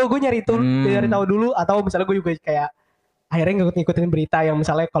 Iya, gue nyari tuh, nyari tahu dulu atau misalnya gue juga kayak akhirnya ngikutin berita yang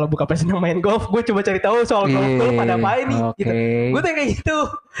misalnya kalau buka senang main golf, gue coba cari tahu soal golf dulu pada apa ini gitu. Gue tuh kayak gitu.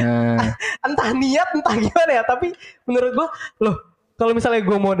 Entah niat entah gimana ya, tapi menurut gue loh kalau misalnya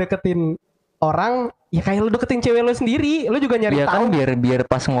gue mau deketin orang ya kayak lu deketin cewek lu sendiri, lu juga nyari Ya tahu. kan biar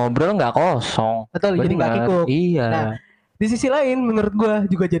pas ngobrol nggak kosong. Betul, jadi nggak kikuk. Iya. Nah, di sisi lain menurut gue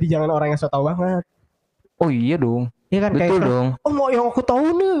juga jadi jangan orang yang so tau banget. Oh iya dong. Iya kan Betul kayak dong. oh mau yang aku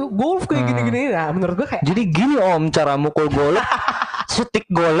tahu nih golf kayak gini-gini. Nah menurut gue kayak Jadi gini om cara mukul golep. Stick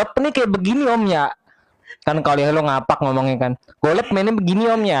golep nih kayak begini om ya. Kan kalau lo ngapak ngomongnya kan. Golep mainnya begini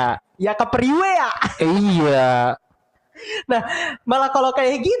om ya. ya keperiwe ya. Iya. Nah malah kalau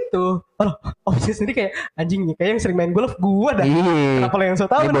kayak gitu, oh saya sendiri kayak anjing nih kayak yang sering main golf gua dah. Iya. Kenapa lo yang so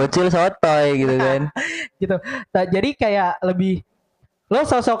tau Ini nih? bocil sotoy gitu kan. Gitu. Nah, jadi kayak lebih lo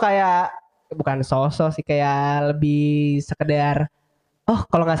sosok kayak bukan sosok sih kayak lebih sekedar oh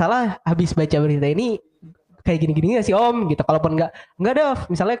kalau nggak salah habis baca berita ini kayak gini-gini gak sih om gitu. Kalaupun nggak Dev,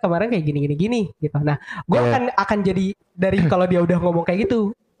 misalnya kemarin kayak gini gitu. Nah gue akan jadi dari kalau dia udah ngomong kayak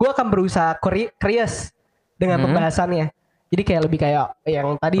gitu, gue akan berusaha curious dengan pembahasannya. Jadi kayak lebih kayak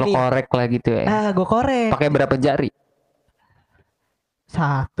yang tadi Lo nih. korek lah gitu ya. Gue korek. Pakai berapa jari?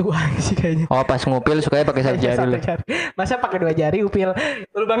 Satu aja sih kayaknya. Oh pas ngupil sukanya pakai satu jari lo. Masa pakai 2 jari upil?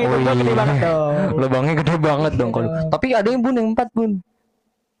 Lubangnya gede banget dong. Lubangnya gede banget dong kalau. Tapi ada yang bun yang 4 bun.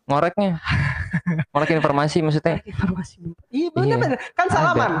 Ngoreknya. Ngorek informasi maksudnya. Informasi. Iya benar. Kan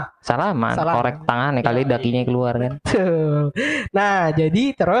Salaman. Korek tangannya kali dakinya keluar kan. Betul. Nah, jadi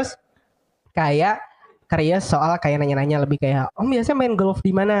terus kayak soal kayak nanya-nanya lebih kayak om biasanya main golf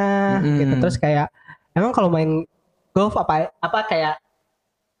di mana gitu. Terus kayak emang kalau main golf apa kayak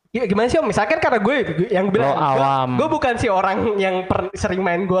gimana sih om? Misalkan karena gue yang bilang gue bukan si orang yang sering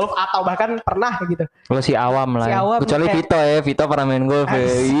main golf atau bahkan pernah gitu. Lo si awam lah. Si awam, kecuali Vito ya. Vito pernah main golf ya.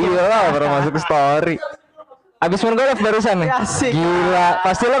 Iya lah pernah masuk story. Abis main golf barusan nih. Asik. Gila.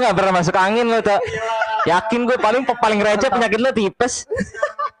 Pasti lo gak pernah masuk angin lo tuh. Yakin gue paling receh penyakit lo tipes.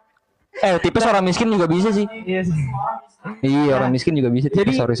 Tipes orang miskin juga bisa sih. Iya sih. Iya orang miskin juga bisa.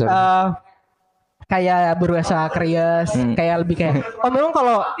 Jadi sorry. kayak berusaha curious, kayak lebih kayak oh memang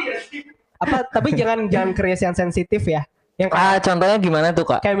kalau apa tapi jangan curious yang sensitif ya. Yang kayak, contohnya gimana tuh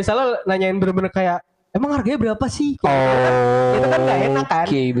kak? Kayak misalnya nanyain bener-bener kayak emang harganya berapa sih? Itu kan gak enak kan?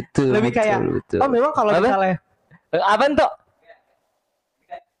 Oke, betul. Lebih kayak oh memang kalau misalnya apaan tuh?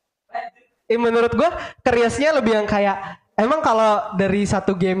 Menurut gua curiousnya lebih yang kayak emang kalau dari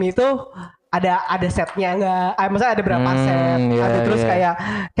satu game itu ada setnya nggak? Maksudnya ada berapa set? Ada terus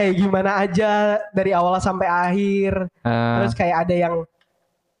kayak gimana aja dari awal sampai akhir. Terus kayak ada yang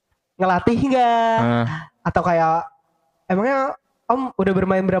ngelatih nggak? Atau kayak emangnya om udah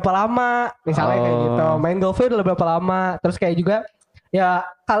bermain berapa lama? Misalnya kayak gitu. Main golfnya udah berapa lama? Terus kayak juga ya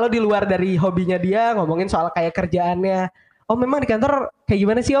kalau di luar dari hobinya dia ngomongin soal kayak kerjaannya. Oh memang di kantor kayak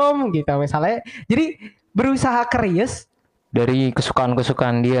gimana sih om? Gitu misalnya. Jadi berusaha curious dari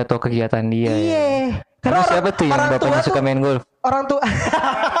kesukaan dia atau kegiatan dia. Iya. Ya. Karena siapa tuh yang bapaknya suka main golf? Orang tua.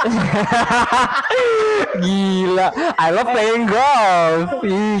 Gila, I love playing golf.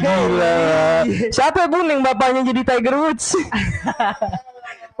 Gila. Siapa bun yang bapaknya jadi Tiger Woods?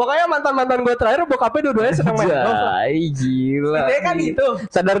 Pokoknya mantan gue terakhir bokapnya dua-duanya senang main golf. Gila. Dia kan itu.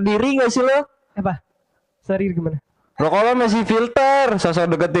 Sadar diri gak sih lo? Apa? Sadar diri gimana? Lo kalau masih filter,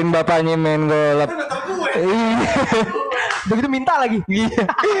 sosok deketin bapaknya main golf. Begitu minta lagi.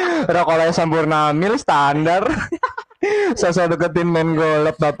 Rokolnya Sampurna Mil standar. Sosok deketin main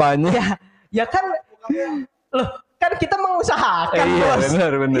golf bapaknya. Ya kan loh, kan kita mengusahakan bos. Iya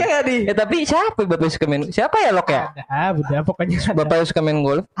benar. Iya gak di? Tapi siapa bapaknya suka main? Siapa ya Lok ya? Udah pokoknya Bapaknya suka main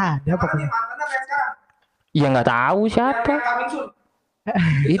golf? Ada pokoknya. Ya nggak tahu siapa.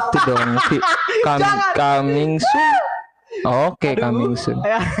 Itu dong coming soon. Oke, coming soon.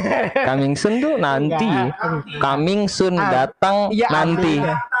 Coming soon tuh nanti. Coming soon datang ya, nanti.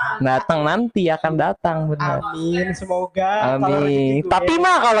 Datang nanti akan datang benar. Amin, semoga. Amin. Tapi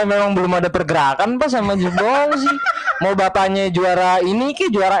mah kalau memang belum ada pergerakan pas sama jebol sih. Mau bapaknya juara ini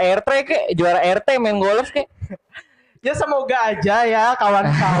ke juara RT ke juara RT main golf ke. Ya semoga aja ya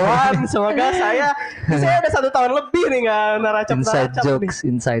kawan-kawan. Semoga saya udah 1 tahun lebih nih nggak naracap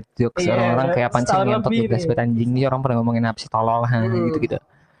inside jokes Iya, orang-orang kayak pancing ngentot setahun juga lebih sebut anjing nih orang pernah ngomongin apa sih tolol gitu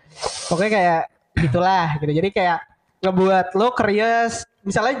Pokoknya kayak gitulah gitu. Jadi kayak ngebuat lo curious.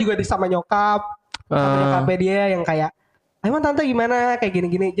 Misalnya juga di sama nyokapnya dia yang kayak, emang tante gimana kayak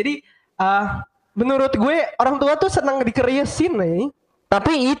gini-gini. Jadi menurut gue orang tua tuh senang dikeriusin nih.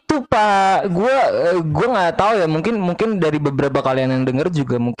 Tapi itu Pak, gue nggak tahu ya, mungkin dari beberapa kalian yang denger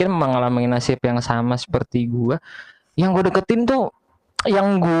juga mungkin mengalami nasib yang sama seperti gue. Yang gue deketin tuh,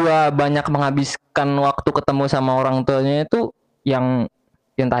 yang gue banyak menghabiskan waktu ketemu sama orang tuanya itu yang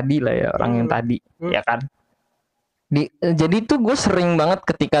tadi lah ya, orang yang tadi, ya kan. Jadi tuh gue sering banget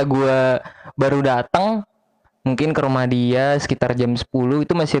ketika gue baru datang mungkin ke rumah dia sekitar jam 10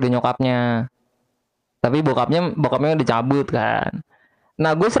 itu masih ada nyokapnya. Tapi bokapnya udah cabut kan.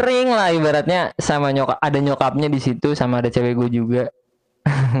 Nah, gue sering lah ibaratnya sama ada nyokapnya di situ, sama ada cewek gue juga.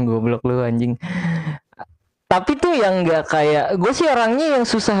 Goblok lu anjing. Tapi tuh yang nggak kayak gue sih, orangnya yang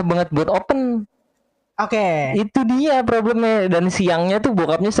susah banget buat open. Oke. Itu dia problemnya. Dan siangnya tuh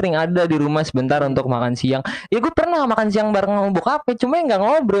bokapnya sering ada di rumah sebentar untuk makan siang. Ya gue pernah makan siang bareng sama bokapnya, cuma nggak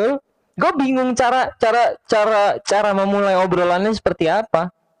ngobrol. Gue bingung cara memulai obrolannya seperti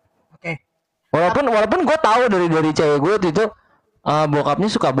apa. Oke. Walaupun gue tahu dari cewek gue itu bokapnya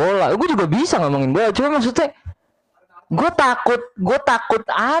suka bola. Gue juga bisa ngomongin bola, cuma maksudnya gue takut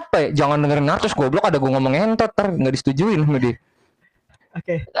apa ya? Jangan dengerin Narcos goblok, ada gue ngomong entot nggak disetujuin sama dia.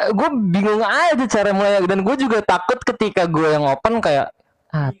 Oke. Gue bingung aja cara mulai, dan gue juga takut ketika gue yang open kayak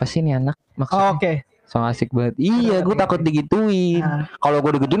apa sih nih anak maksudnya. Oke. So asik banget. Iya, gue takut digituin. Kalau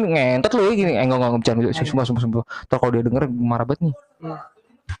gue digituin ngentot loh ya gini. Enggak bercanda. Sumpah. Ntar kalau dia denger marah banget nih.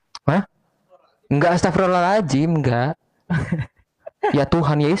 Hah? Enggak, astagfirullahaladzim, enggak. Ya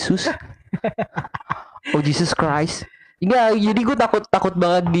Tuhan Yesus. Oh Jesus Christ. Enggak, jadi gue takut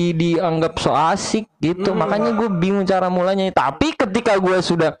banget dianggap so asik gitu. Makanya gue bingung cara mulanya. Tapi ketika gue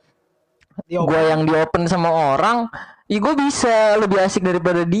sudah gue yang di open sama orang, ya gue bisa lebih asik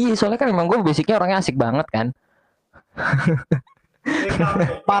daripada dia. Soalnya kan emang gue basicnya orangnya asik banget kan.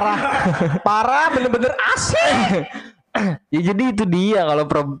 Parah bener-bener asik. Ya jadi itu dia kalau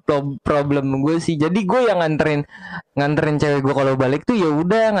problem gue sih. Jadi gue yang nganterin cewek gue kalau balik tuh ya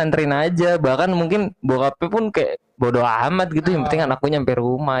udah nganterin aja. Bahkan mungkin bokapnya pun kayak bodoh amat gitu. Yang penting anakku nyampe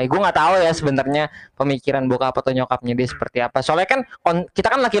rumah. Gue nggak tahu ya sebenarnya pemikiran bokap atau nyokapnya dia seperti apa. Soalnya kan kita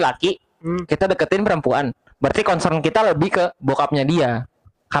kan laki-laki, kita deketin perempuan. Berarti concern kita lebih ke bokapnya dia.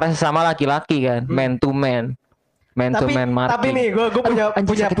 Karena sesama laki-laki kan, man to man marking. Tapi nih gue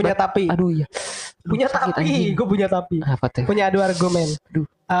punya tapi. Aduh iya. Gue punya tapi. Apa tuh? Punya adu argumen.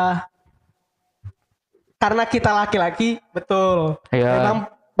 Karena kita laki-laki, betul. Ya. Memang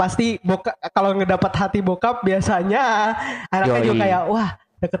pasti kalau ngedapat hati bokap biasanya anaknya juga kayak wah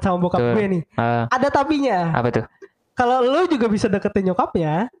deket sama bokap gue nih. Ada tapinya. Apa tuh? Kalau lo juga bisa deketin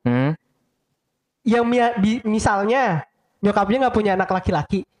nyokapnya, yang misalnya nyokapnya nggak punya anak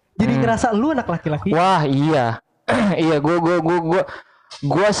laki-laki, jadi ngerasa lu anak laki-laki. Wah iya. Iya,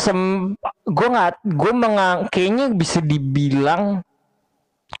 kayaknya bisa dibilang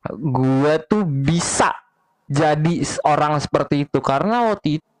gue tuh bisa jadi orang seperti itu karena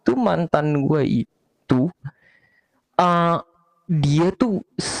waktu itu mantan gue itu dia tuh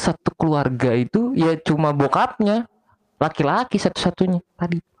satu keluarga itu ya cuma bokapnya laki-laki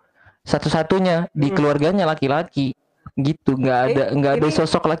satu-satunya di keluarganya laki-laki gitu, nggak ada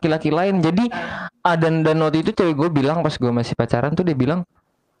sosok laki-laki lain. Jadi dan waktu itu cewek gue bilang pas gue masih pacaran tuh, dia bilang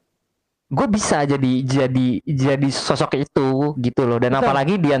gue bisa jadi sosok itu gitu loh. Dan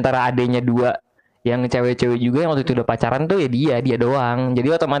apalagi di antara adenya dua yang cewek-cewek juga yang waktu itu udah pacaran tuh ya dia doang. Jadi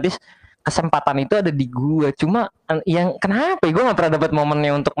otomatis kesempatan itu ada di gue. Cuma yang kenapa gue nggak pernah dapat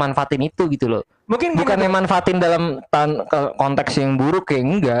momennya untuk manfaatin itu gitu loh. Mungkin bukannya manfaatin dalam konteks yang buruk, kayak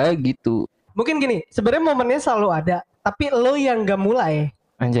enggak gitu. Mungkin gini, sebenarnya momennya selalu ada, tapi lo yang gak mulai.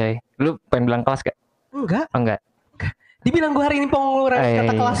 Anjay, lu pengen bilang kelas gak? Enggak. Oh, enggak. Dibilang gue hari ini pengurangan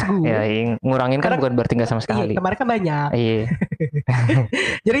kata kelas gue. Iya, ngurangin kan bukan berarti gak sama sekali. Kemarin kan banyak. Iya.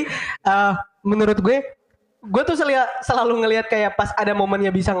 Jadi menurut gue tuh selalu ngelihat kayak pas ada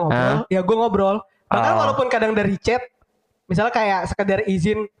momennya bisa ngobrol, ya gue ngobrol. Bahkan walaupun kadang dari chat, misalnya kayak sekedar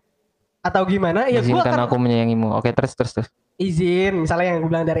izin atau gimana, ya gue akan aku menyayangimu. Oke, terus. Izin, misalnya yang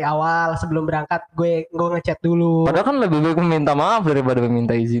gue bilang dari awal sebelum berangkat gue ngechat dulu. Padahal kan lebih baik meminta maaf daripada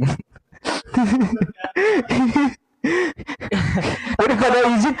meminta izin.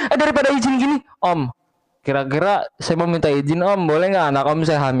 daripada izin gini, Om. Kira-kira saya mau minta izin Om, boleh nggak anak Om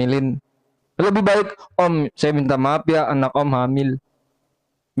saya hamilin? Lebih baik Om, saya minta maaf ya anak Om hamil.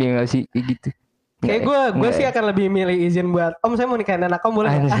 Iya nggak sih, kayak gitu. Kayak gue sih akan lebih milih izin buat Om, saya mau nikahin anak Om, boleh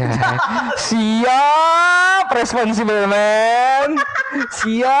nggak? Siap, responsible man.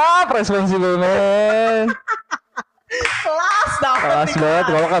 Kelas dapet Kelas nih, banget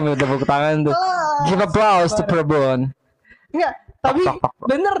kalau kami tepuk tangan tuh. Kelas. Give applause to Probon. Enggak, tapi Tok, tok, tok.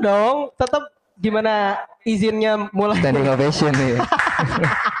 bener dong. Tetap gimana izinnya mulai. Standing ovation nih.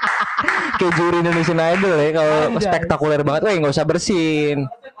 Kayak juri Indonesian Idol ya, kalau Anjay. spektakuler banget, weh nggak usah bersin,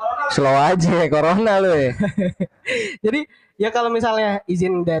 slow aja corona lu ya. Jadi ya kalau misalnya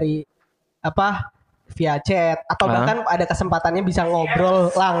izin dari apa via chat atau Hah? bahkan ada kesempatannya bisa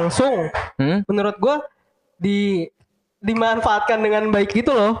ngobrol langsung, menurut gue dimanfaatkan dengan baik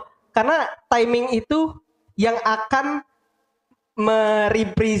gitu loh. Karena timing itu yang akan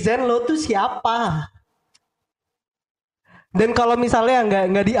merepresent lo tuh siapa. Dan kalau misalnya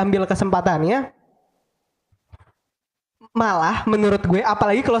nggak diambil kesempatannya, malah menurut gue,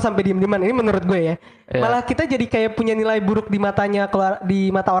 apalagi kalau sampai diem-dieman, ini menurut gue ya, Iya. malah kita jadi kayak punya nilai buruk di matanya,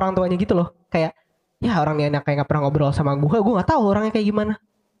 di mata orang tuanya gitu loh. Kayak ya orang ini anak kayak nggak pernah ngobrol sama gue nggak tahu orangnya kayak gimana.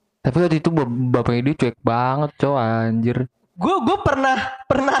 Tapi waktu itu bapaknya dia cuek banget cow, anjir. Gue pernah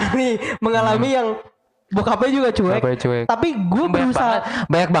nih mengalami yang bokapnya juga cuek. Bapaknya cuek. Tapi gue berusaha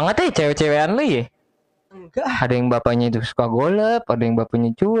Banyak banget ya cewek-cewekan lu ya. enggak. Ada yang bapaknya itu suka golep, ada yang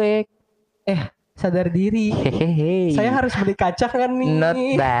bapaknya cuek. Sadar diri. Hehehe. Saya harus beli kaca kan nih. Not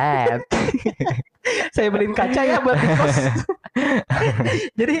bad. Saya beliin kaca ya buat di kos.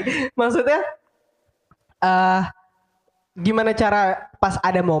 Jadi maksudnya gimana cara pas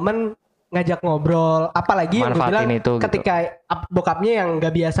ada momen ngajak ngobrol, apalagi yang gue bilang Manfaatin itu, gitu. ketika bokapnya yang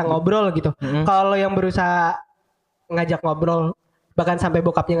nggak biasa ngobrol gitu. Kalau yang berusaha ngajak ngobrol bahkan sampai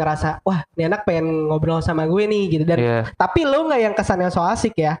bokapnya ngerasa wah ini anak pengen ngobrol sama gue nih gitu dan Iya. tapi lo nggak yang kesannya so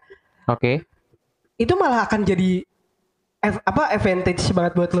asik ya, Oke. itu malah akan jadi advantage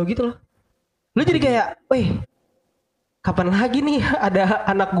banget buat lo gitu loh. Lo jadi kayak, weh, kapan lagi nih ada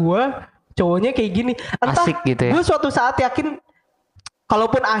anak gua cowoknya kayak gini. Entah, Asik gitu ya. gue suatu saat yakin,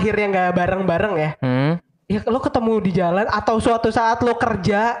 kalaupun akhirnya nggak bareng-bareng ya, ya lo ketemu di jalan atau suatu saat lo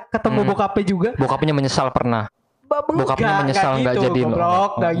kerja ketemu bokapnya juga. Bokapnya menyesal pernah. Bokapnya menyesal nggak jadi lo.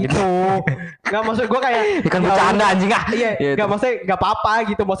 goblok, nggak gitu. Nggak maksud gue kayak Ikan ya bercanda udah, anjing ah. Iya, Gitu. nggak maksudnya nggak apa-apa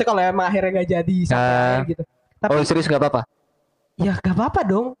gitu. Maksudnya kalau emang akhirnya nggak jadi sampai akhir gitu. Tapi Oh serius nggak apa-apa? ya nggak apa-apa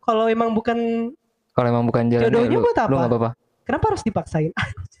dong. Kalau emang bukan, Kalau emang bukan jalan jodohnya buat apa? Lu nggak apa-apa. kenapa harus dipaksain?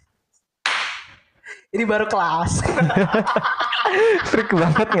 Ini baru kelas. Freak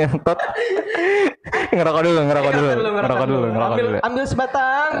banget ngentot. Ngerokok dulu. Ambil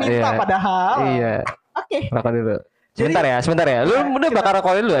sebatang, minta Iya. padahal. Iya. Oke. Ngerokok dulu. Sebentar ya. Lu udah bakar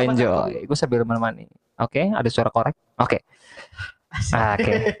rokok dulu, enjoy. Gue sambil menemani. Oke, ada suara korek. Oke.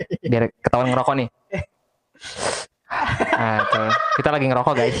 Oke. Biar ketahuan ngerokok nih. Oke. Kita lagi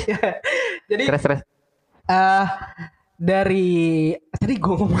ngerokok, guys. Jadi Terus. dari tadi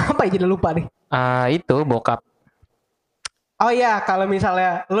gue ngomong apa ya, jadi lupa nih. Itu bokap. Oh iya, kalau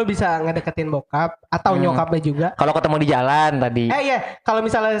misalnya lo bisa ngedeketin bokap atau nyokapnya juga. Kalau ketemu di jalan tadi. Iya, kalau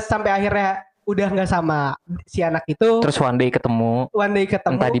misalnya sampai akhirnya udah nggak sama si anak itu, Terus one day ketemu.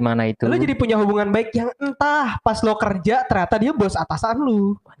 Entah di mana itu. lo jadi punya hubungan baik yang entah pas lo kerja ternyata dia bos atasan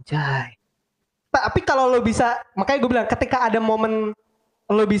lu. Anjay. Tapi kalau lo bisa, makanya gue bilang ketika ada momen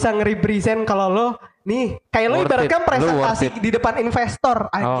lo bisa nge-represent kalau lo nih kayak lo Worth ibaratkan it. presentasi Lu worth di depan investor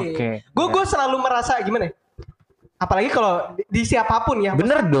aja. Oke. Gue selalu merasa gimana? Apalagi kalau di siapapun ya.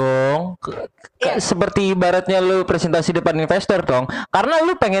 Bener dong. Seperti ibaratnya lu presentasi depan investor dong. Karena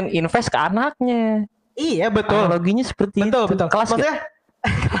lu pengen invest ke anaknya. Iya betul. Analoginya seperti Betul itu. betul. Kelas gak? Maksudnya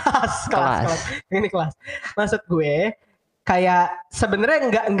kelas. Ini kelas. Maksud gue kayak sebenarnya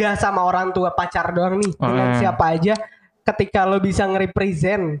nggak sama orang tua pacar doang nih. Dengan siapa aja. Ketika lo bisa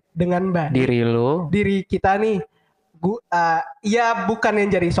nge-represent dengan baik diri kita nih. Ya bukan yang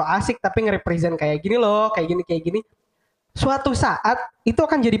jadi so asik tapi nge-represent kayak gini loh, kayak gini. Suatu saat itu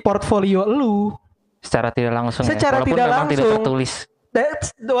akan jadi portfolio lu. Secara tidak langsung. Secara Walaupun tidak memang tidak langsung. tertulis.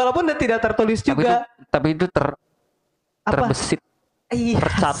 Walaupun tidak tertulis juga. Tapi itu terbesit, Iya,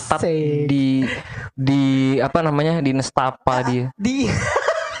 tercatat asik. di apa namanya, di nestapa dia. Di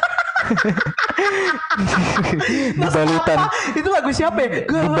Balutan. itu lagu siapa ya?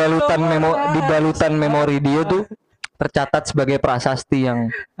 Di balutan memori dia tuh tercatat sebagai prasasti yang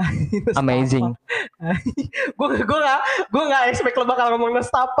amazing. gue nggak expect lo bakal ngomong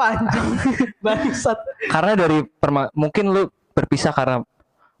Nestapa anjing. Bangsat. Karena dari mungkin lu berpisah karena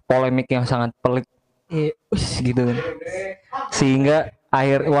polemik yang sangat pelik gitu kan. Sehingga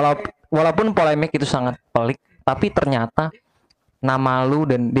walaupun polemik itu sangat pelik, tapi ternyata nama lu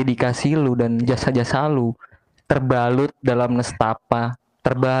dan dedikasi lu dan jasa-jasa lu terbalut dalam nestapa,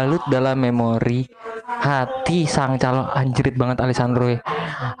 terbalut dalam memori hati sang calon. Anjrit banget Alessandro ya.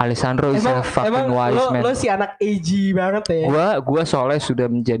 Alessandro is a fucking wise man. Lo si anak AG banget ya. Gua soalnya sudah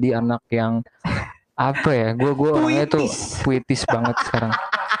menjadi anak yang apa ya? Gue orangnya tuh Puitis. puitis banget sekarang.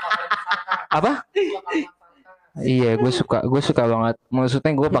 Apa? Iya, gue suka banget.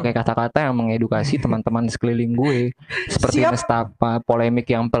 Maksudnya gue pakai kata-kata yang mengedukasi teman-teman di sekeliling gue, seperti Siap. nestapa, polemik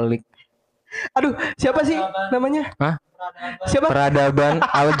yang pelik, Aduh, siapa sih namanya? Hah? Siapa? peradaban,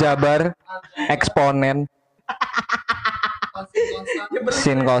 aljabar, eksponen,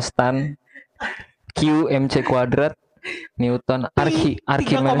 sin konstan, Q MC kuadrat, Newton, Archimedes,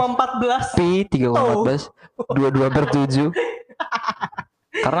 3,14. Pi 3,14, 22/7.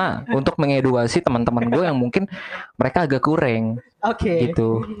 Karena untuk mengedukasi teman-teman gue yang mungkin mereka agak kurang Oke.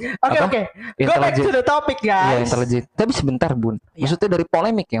 gitu. Oke, Apa? oke. Go back to the topic, Iya, guys. intelijen. Tapi sebentar, Bun. Iya. Maksudnya dari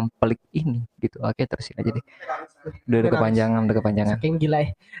polemik yang pelik ini gitu. Oke, terusin aja deh. Udah kepanjangan. Saking gila ya.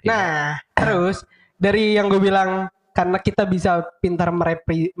 Nah, terus dari yang gue bilang karena kita bisa pintar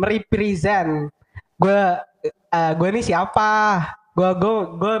merepresent gue nih siapa?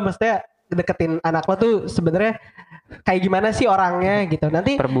 Gue maksudnya deketin anak lo tuh sebenarnya kayak gimana sih orangnya gitu.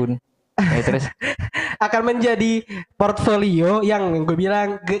 Nanti Perbun. Ya, terus akan menjadi portfolio yang gue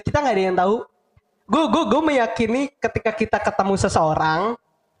bilang kita nggak ada yang tahu. Gue meyakini ketika kita ketemu seseorang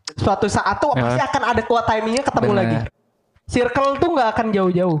suatu saat tuh pasti akan ada kuat timingnya ketemu Bener. lagi. Circle tuh nggak akan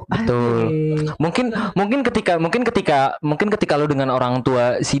jauh-jauh. Betul. Mungkin ketika lu dengan orang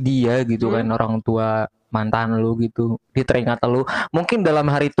tua si dia gitu kan, orang tua mantan lu gitu, dia teringat lu, mungkin dalam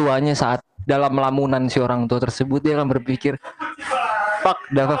hari tuanya saat dalam lamunan si orang tua tersebut dia akan berpikir, fuck,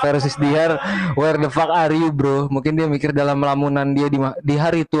 Dava versus Dihar, where the fuck are you bro? Mungkin dia mikir dalam lamunan dia di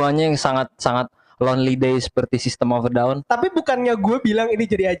hari tuanya yang sangat lonely day seperti System of a Down. Tapi bukannya gue bilang ini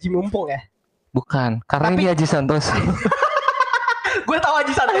jadi Haji Mumpung ya? Bukan, karena ini Haji Santoso. Gue tahu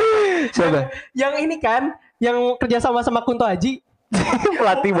Haji Santoso. Siapa? Yang ini kan, yang kerja sama Kunto Aji.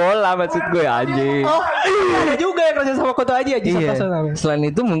 Pelatih bola maksud gue anjing. Oh, ada juga yang kerja sama Kunto Aji, Haji Iya. Santoso namanya. Selain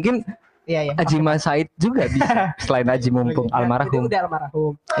itu mungkin Iya. Haji Mas Said juga bisa. Selain Haji Mumpung Itu almarhum. udah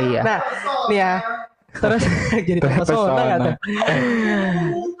almarhum. Iya. Nah, nih ya. Terus jadi terpesona nggak tuh?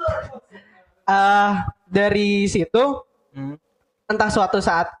 Dari situ entah suatu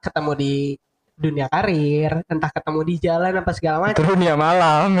saat ketemu di dunia karir, entah ketemu di jalan apa segala macam. Turun ya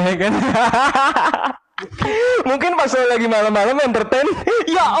malam ya kan. Mungkin pas lo lagi malam-malam entertain,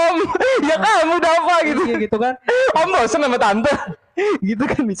 ya om, ya kamu udah apa gitu. Iya gitu kan. Om bosen sama tante. Gitu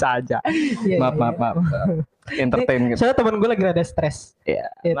kan bisa aja. Iya, Maaf. Entertain gitu. Soalnya temen gue lagi rada stres. Iya.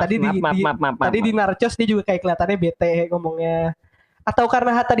 Ya, tadi tadi di Narcos dia juga kayak kelihatannya bete ngomongnya. Atau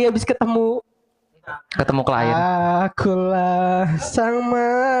karena tadi habis ketemu klien. Akulah sang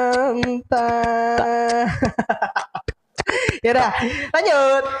mantan. Ya udah,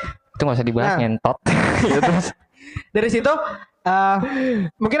 lanjut. Itu gak usah dibahas ngentot. Ya, terus Dari situ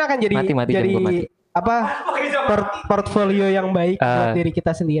mungkin akan jadi Mati, jadi jangan gua mati. apa portfolio yang baik buat diri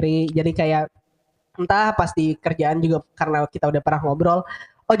kita sendiri. Jadi kayak entah pasti kerjaan juga karena kita udah pernah ngobrol.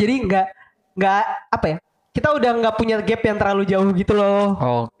 Oh jadi nggak apa ya? Kita udah nggak punya gap yang terlalu jauh gitu loh.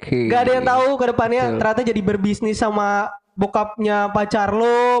 Oke. Gak ada yang tahu ke depannya Betul. ternyata jadi berbisnis sama bokapnya pacar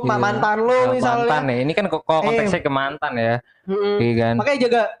lo, Iya. mantan lo misalnya. Mantan ya. Ini kan kok konteksnya ke mantan ya. Iya kan. Makanya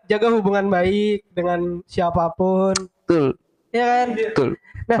jaga hubungan baik dengan siapapun. Betul. Ya kan? Betul.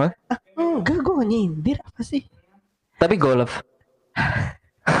 Nah, Hah? enggak gue gak nyindir apa sih? Tapi golf.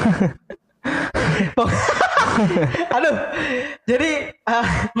 Aduh, jadi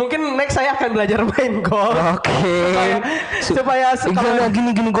mungkin next saya akan belajar main golf. Oke. Supaya Enggak,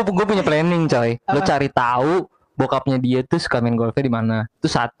 gini gue punya planning coy. Lo Apa? cari tahu bokapnya dia tuh suka main golfnya di mana. Itu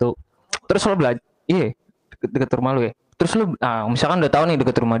satu. Terus lo belajar, deket rumah lo ya. Terus lo, misalkan udah tahu nih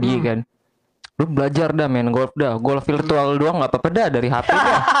deket rumah dia kan. Lo belajar dah main golf dah. Golf virtual doang nggak apa-apa dah dari HP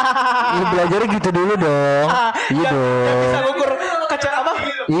dah. Lo belajarnya gitu dulu dong. Iya dong. bisa ngukur apa?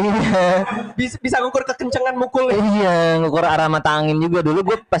 Iya. Bisa ngukur kekencangan mukul. Iya, ngukur arah mata angin juga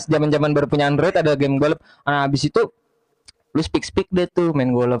dulu gue pas zaman-zaman baru punya Android ada game golf. Nah, habis itu lu speak deh tuh main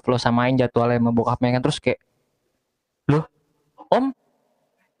golf lo samain jadwalnya sama bokapnya kan terus kayak loh, Om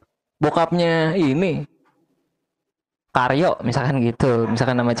bokapnya ini Karyo misalkan gitu.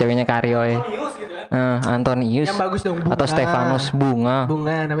 Misalkan nama ceweknya Karyo ya. Antonius Yang bagus dong, Bunga. atau Stefanus Bunga.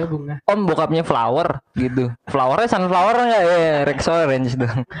 Bunga, namanya Bunga. Om bokapnya Flower gitu. Flowernya sunflower enggak ya? Rex Orange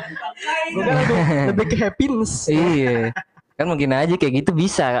dong. Gue kan lebih ke happiness. Iya. Kan mungkin aja kayak gitu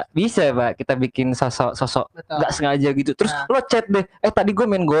bisa Pak kita bikin sosok Betul. nggak sengaja gitu terus lo chat deh tadi gue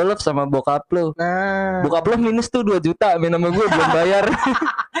main golf sama bokap lo Nah, bokap lo minus tuh 2 juta main sama gue belum bayar.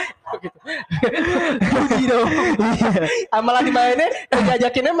 puji dong. Malah dimainnya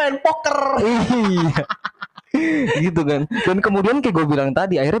diajakinnya main poker. Iya. Gitu kan dan kemudian kayak gue bilang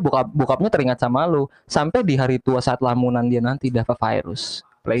tadi akhirnya bokapnya teringat sama lo sampai di hari tua saat lamunan dia nanti Dava virus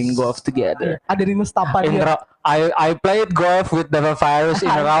playing golf together. Ada di Mustafa In dia. I played golf with the virus in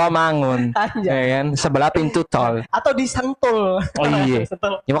Rawamangun. Anjay. Ya kan, sebelah pintu tol. Atau di Sentul. Oh iya.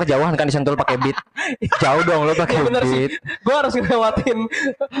 Sentul. Ya mah kejauhan kan disentul pakai beat. Jauh dong lo pakai Ya bener sih. beat. Gue harus ngelewatin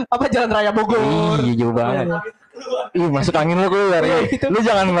Jalan Raya Bogor. Iya jauh banget. Ih masuk angin lo keluar Iya, ya. itu. Lu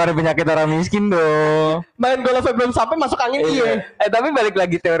jangan ngeluarin penyakit orang miskin dong. Main golf belum sampai masuk angin iya. Tapi balik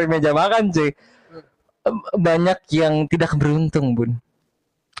lagi teori meja makan cuy. Banyak yang tidak beruntung bun.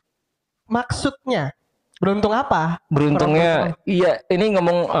 Maksudnya beruntung apa? Beruntungnya iya ini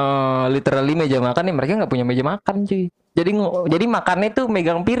ngomong literally meja makan nih mereka nggak punya meja makan cuy. Jadi makannya tuh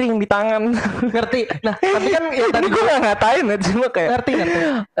megang piring di tangan. Ngerti. Nah, tapi kan ya Tadi gue nggak ngatain ya, cuma kayak ngerti.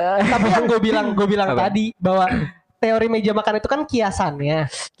 Tapi yang gue bilang Apa? tadi bahwa teori meja makan itu kan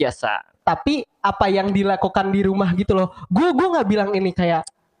kiasannya. biasa. Tapi apa yang dilakukan di rumah gitu loh. Gue nggak bilang ini kayak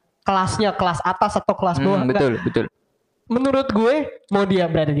kelasnya kelas atas atau kelas bawah. Nggak. Betul. Menurut gue mau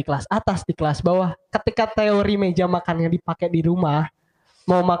dia berada di kelas atas di kelas bawah, ketika teori meja makannya dipakai di rumah,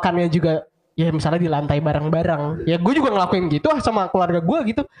 mau makannya juga ya misalnya di lantai bareng-bareng. Ya gue juga ngelakuin gitu sama keluarga gue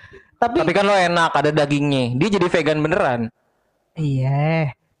gitu. Tapi Tapi kan lo enak ada dagingnya. Dia jadi vegan beneran.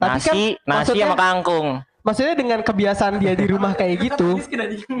 iya. Tapi kan Nasi sama kangkung. maksudnya dengan kebiasaan dia di rumah kayak gitu.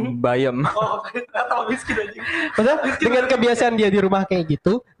 Bayam. Maksudnya dengan kebiasaan dia di rumah kayak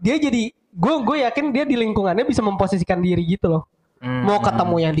gitu, dia jadi gue yakin dia di lingkungannya bisa memposisikan diri gitu loh. Mau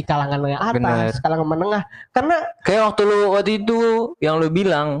ketemu yang di kalangan yang atas, Bener. kalangan menengah. Karena Kayak waktu itu yang lu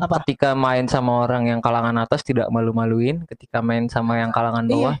bilang Apa? ketika main sama orang yang kalangan atas tidak malu-maluin, ketika main sama yang kalangan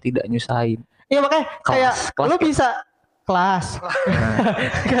bawah tidak nyusahin. iya makanya kayak Kelas lu bisa kelas.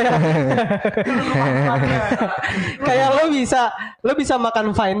 kayak kayak lu bisa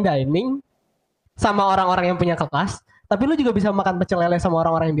makan fine dining sama orang-orang yang punya kelas, tapi lu juga bisa makan pecel lele sama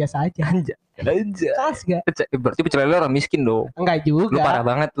orang-orang yang biasa aja. Aja. Kelas gak? Berarti pecel lele orang miskin dong. Enggak Lu juga. parah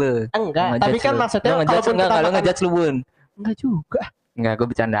banget lu. Enggak, tapi kan maksudnya kalau kalaupun kita kalau makan- ngejudge lu bun. enggak juga. Enggak, gue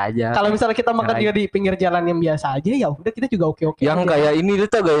bercanda aja. Kalau misalnya kita makan Nah, juga di pinggir jalan yang biasa aja, ya udah kita juga oke-oke yang aja. kayak ini lu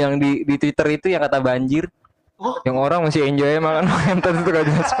tau gak yang di Twitter itu yang kata banjir. Yang orang masih enjoy makan terus itu gak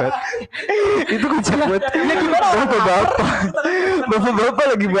jelas banget. Itu kocak banget. Ya gimana? Bapak-bapak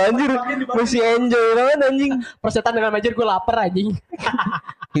lagi banjir masih enjoy banget anjing. Persetan dengan banjir gue lapar anjing.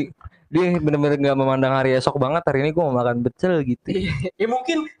 Dia bener-bener gak memandang hari esok banget. Hari ini gue mau makan pecel gitu. Ya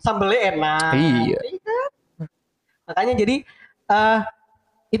mungkin sambelnya enak. Iya. Makanya jadi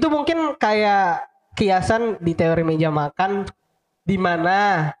itu mungkin kayak kiasan di teori meja makan di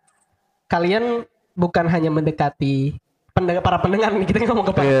mana kalian bukan hanya mendekati para pendengar nih, kita ngomong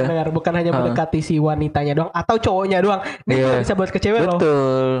ke para Iya. pendengar, bukan hanya mendekati si wanitanya doang atau cowoknya doang. Ini Iya. juga bisa buat ke cewek loh.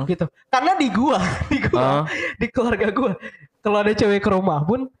 Betul. Gitu. Karena di di keluarga gua, kalau ada cewek ke rumah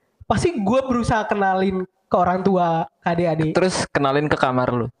pun pasti gua berusaha kenalin ke orang tua, ke adik-adik. Terus kenalin ke kamar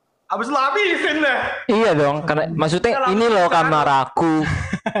lu. Abis lu habisin deh. Iya dong, karena maksudnya ini loh kamar aku.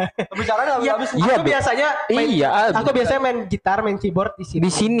 Bicaranya Iya, abis Iya, aku biasanya main, Iya. aku biasanya main gitar, main keyboard di sini. Di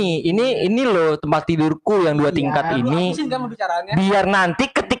sini, ini loh tempat tidurku yang 2 Iya. tingkat ini. habisin kan pembicaraannya. Biar nanti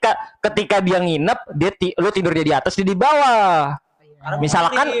ketika dia nginep, lu tidur dia di atas, dia di bawah.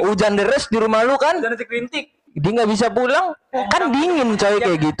 Misalkan hujan deres di rumah lu kan, Dan rintik. dia nggak bisa pulang, kan dingin coy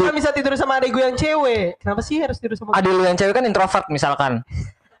kayak gitu. Kan bisa tidur sama adek gue yang cewek. Kenapa sih harus tidur sama Adik lu yang cewek kan introvert misalkan,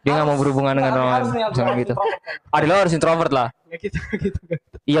 dia nggak mau berhubungan dengan orang lain, misalkan gitu. Adik lu harus introvert lah. Ya gitu.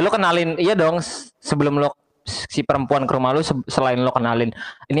 Iya lo kenalin, iya dong sebelum lo si perempuan ke rumah lu selain lo kenalin,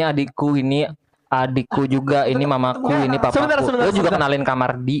 ini adikku, ini adikku juga, ini mamaku, ini papaku. Sebentar, Lo juga sebentar. kenalin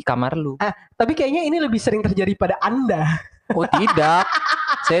kamar lu. Tapi kayaknya ini lebih sering terjadi pada Anda. Oh tidak,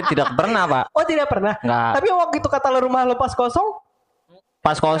 saya tidak pernah pak. Oh tidak pernah. Nggak. Tapi waktu itu kata lo rumah lo pas kosong,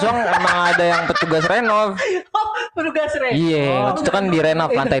 Pas kosong emang ada yang petugas renov. petugas rem. Iya, itu kan di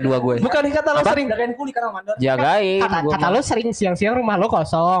renov lantai 2 gue. Bukan kata lo Apa? sering. Jagain kuli kan mandor. Jagain. Gua Kata lo sering siang-siang rumah lo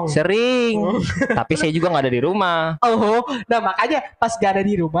kosong. sering, tapi saya juga nggak ada di rumah. Oh, nah makanya pas gak ada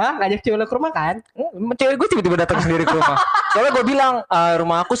di rumah ngajak cewek lo ke rumah kan? Cewek gue tiba-tiba datang sendiri ke rumah. Soalnya gue bilang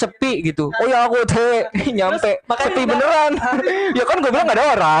rumah aku sepi gitu. Oh ya aku nyampe makanya sepi pindah. beneran. Ya kan gue bilang nggak ada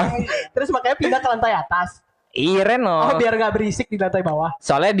orang. Terus makanya pindah ke lantai atas. Iya renov. Oh biar gak berisik di lantai bawah.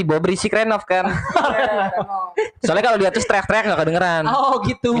 Soalnya di bawah berisik renov kan. Soalnya kalau di atas teriak-teriak nggak kedengeran. Oh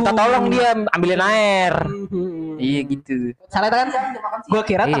gitu. Minta tolong dia ambilin air. Mhm. Iya gitu. Salah kan? Gue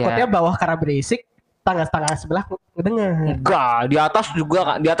kira Iya. takutnya bawah karena berisik, tangga-tangga sebelah ngedenger. Enggak, di atas juga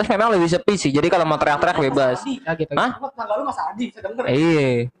kan. Di atas memang lebih sepi sih. Jadi kalau mau teriak-teriak bebas. Ah, gitu. Hah? Tangga lu Mas Adi, saya denger. Iya.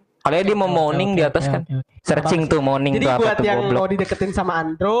 Kalau dia mau morning di atas kan. Searching tuh morning Jadi tuh apa buat tuh yang goblok. mau dideketin sama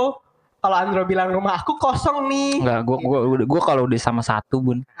Andro, kalau Andro bilang rumah aku kosong nih. Enggak, gua kalau udah sama satu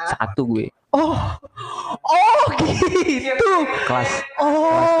bun, satu gue Oh, oh gitu. kelas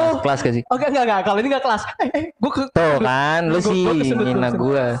Oh, kelas gak sih? oke enggak. Kalau ini enggak kelas. Gue ke. Tuh kan, lu sih ngina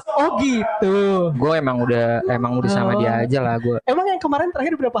gue. Oh gitu. Gue emang udah sama dia aja lah gue. Emang yang kemarin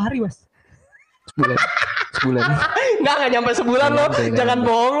terakhir berapa hari, Mas? Sebulan. Enggak nyampe sebulan Nggak lo. nyampe, Jangan nyampe.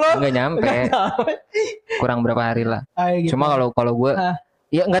 bohong lo. Nggak nyampe. Kurang berapa hari lah. Gitu. Cuma kalau gue Ah.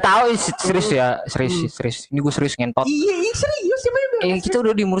 ya nggak tahu serius ya, serius. Ini gue serius ngentot. Iya serius siapa yang bilang? Kita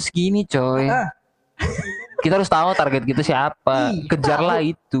udah di umur segini, coy. Ah. Kita harus tahu target kita siapa. Iya, Kejarlah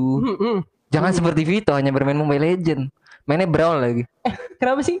itu. Jangan seperti Vito hanya bermain Mobile Legend. Mainnya Brawl lagi.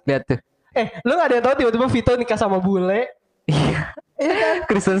 Kenapa sih? Lihat tuh. Lu gak ada yang tahu tiba-tiba Vito nikah sama bule. Iya. Iya kan?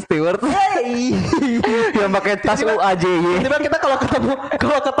 Kristen Stewart yang pakai tas Tiba-tiba- UAJY. Tiba kita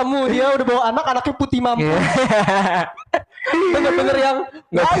kalau ketemu dia udah bawa anaknya putih mampu. Iya. Bener-bener yang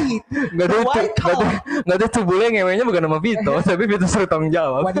white. Gak ada White cow. gak ada tuh bule ngewenya bukan nama Vito, tapi Vito suruh tanggung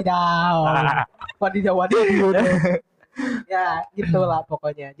jawab. Wadidaw. Ya, gitulah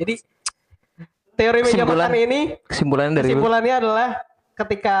pokoknya. Jadi teori meja Kesimpulan- makan ini Kesimpulannya dari lu. kesimpulannya adalah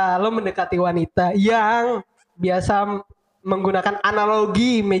ketika lo mendekati wanita yang biasa menggunakan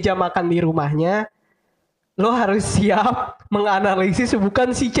analogi meja makan di rumahnya, lo harus siap menganalisis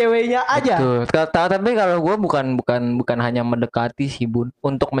bukan si ceweknya aja. Tuh, tapi kalau gue bukan hanya mendekati sih bun,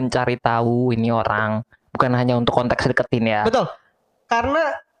 untuk mencari tahu ini orang, bukan hanya untuk konteks deketin ya, Betul. Karena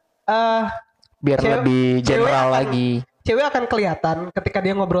biar Cewek- lebih cewek general akan- lagi. cewek akan kelihatan ketika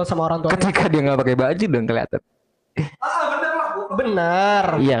dia ngobrol sama orang tuanya. Ketika dia nggak pakai baju dong kelihatan. Bener.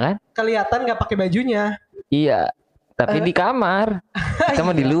 Iya kan? Kelihatan nggak pakai bajunya. Iya. Tapi di kamar, kita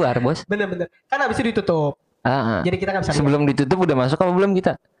mah di luar bos. Bener. Kan habis itu ditutup. Ah, Jadi kita nggak bisa lihat. sebelum ditutup udah masuk apa belum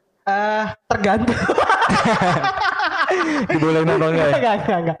kita? Tergantung. Dibolehin apa enggak ya?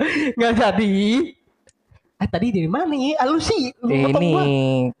 Nggak jadi. Tadi dari mana nih? Lu sih. Lu potong Ini gua.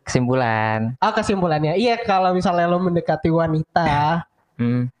 kesimpulan. Kesimpulannya. Iya kalau misalnya lo mendekati wanita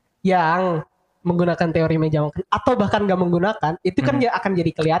yang menggunakan teori meja makan atau bahkan gak menggunakan, itu kan dia akan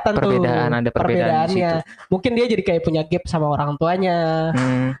jadi kelihatan Perbedaan, tuh ada perbedaan di perbedaannya. Mungkin dia jadi kayak punya gap sama orang tuanya.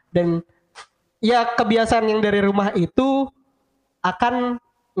 Dan ya kebiasaan yang dari rumah itu akan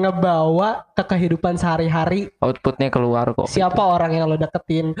ngebawa ke kehidupan sehari-hari. Outputnya keluar kok. Siapa orang yang lo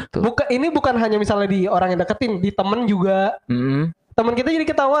deketin? Tuh. Ini bukan hanya misalnya di orang yang deketin, di temen juga. Temen kita jadi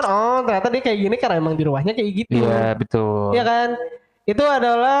ketahuan, oh ternyata dia kayak gini karena emang di rumahnya kayak gitu. Iya betul. Iya kan? Itu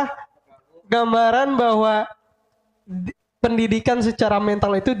adalah gambaran bahwa pendidikan secara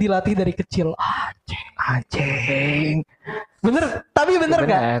mental itu dilatih dari kecil. Anjing. Bener, tapi bener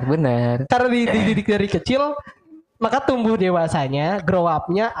gak? Benar. Karena dididik dari kecil, maka tumbuh dewasanya, grow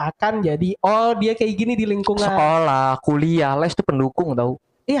up-nya akan jadi, oh dia kayak gini di lingkungan. Sekolah, kuliah, les itu pendukung tau.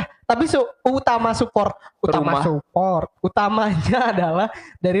 Iya, tapi utamanya adalah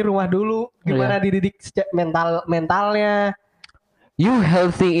dari rumah dulu. Gimana dididik mentalnya. You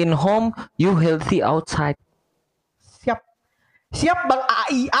healthy in home, you healthy outside. Siap Bang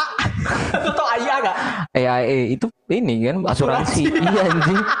AIA. Lu tau AIA gak? AIA itu ini kan asuransi. Iya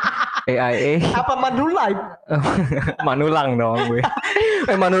anjing. AIA. Apa Manulife? Manulang dong gue.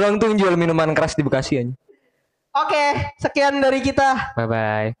 Manulang tuh jual minuman keras di Bekasi anjing. Oke, sekian dari kita. Bye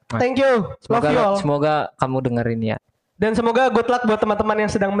bye. Thank you. Love you all. Semoga kamu dengerin ya. Dan semoga good luck buat teman-teman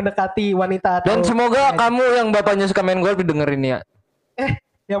yang sedang mendekati wanita. Dan semoga kamu yang bapaknya suka main golf dengerin ya.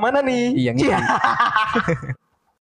 Yang mana nih? Iya, gitu.